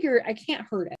 So I figure I can't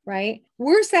hurt it, right?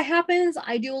 Worst that happens,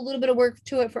 I do a little bit of work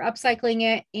to it for upcycling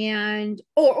it. And,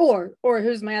 or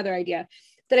here's my other idea,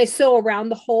 that I sew around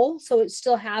the hole. So it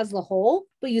still has the hole,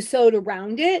 but you sewed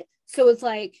around it. So it's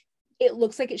like, it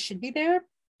looks like it should be there.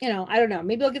 You know, I don't know.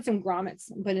 Maybe I'll get some grommets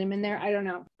and put them in there. I don't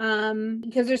know.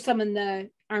 Because there's some in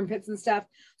the armpits and stuff.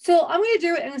 So I'm going to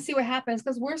do it and see what happens,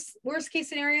 because worst case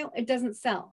scenario, it doesn't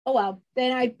sell. Oh, well,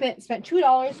 then I spent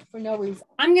 $2 for no reason.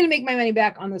 I'm going to make my money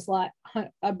back on this lot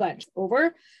a bunch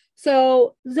over.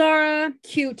 So Zara,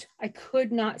 cute. I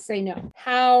could not say no.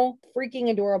 How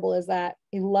freaking adorable is that?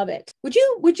 I love it. Would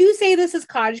you say this is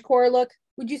cottagecore look?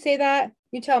 Would you say that?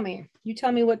 You tell me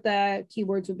what the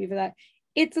keywords would be for that.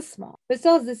 It's a small, but it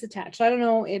still has this attached. So I don't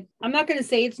know if I'm not going to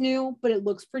say it's new, but it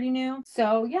looks pretty new.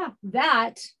 So yeah,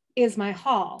 that is my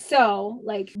haul. So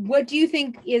like, what do you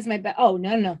think is my best? Oh,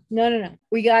 no.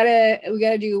 We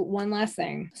gotta do one last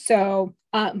thing. So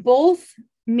both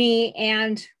me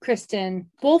and Kristen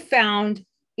both found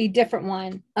a different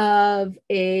one of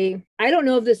I don't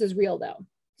know if this is real though.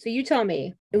 So you tell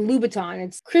me. Louboutin.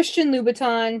 It's Christian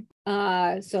Louboutin.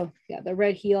 So yeah, the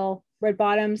red heel, red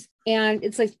bottoms, and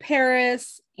it's like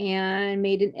Paris and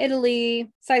made in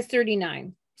Italy, size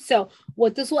 39. So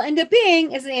what this will end up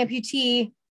being is an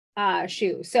amputee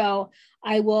shoe. So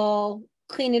I will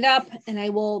clean it up and I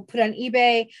will put it on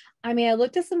eBay. I mean, I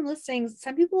looked at some listings.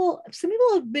 Some people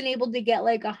have been able to get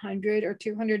like $100 or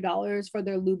 $200 for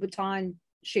their Louboutin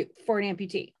shoe for an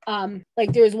amputee.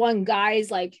 Like there's one guy's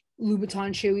like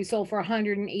Louboutin shoe he sold for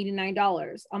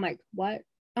 $189. I'm like, what?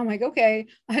 I'm like, okay.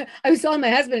 I was telling my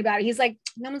husband about it. He's like,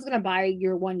 no one's going to buy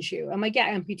your one shoe. I'm like,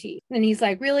 yeah, amputee. And he's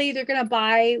like, really? They're going to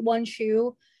buy one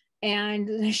shoe?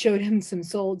 And I showed him some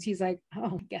solds. He's like,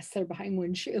 oh, I guess they're buying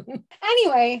one shoe.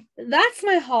 Anyway, that's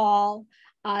my haul.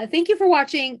 Thank you for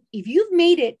watching. If you've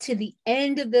made it to the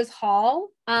end of this haul,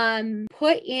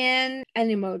 put in an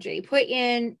emoji. Put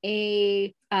in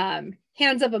a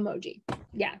hands up emoji.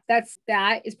 Yeah, that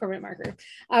is permanent marker.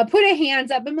 Put a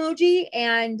hands up emoji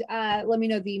and let me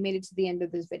know that you made it to the end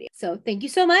of this video. So thank you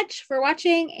so much for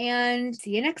watching and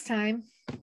see you next time.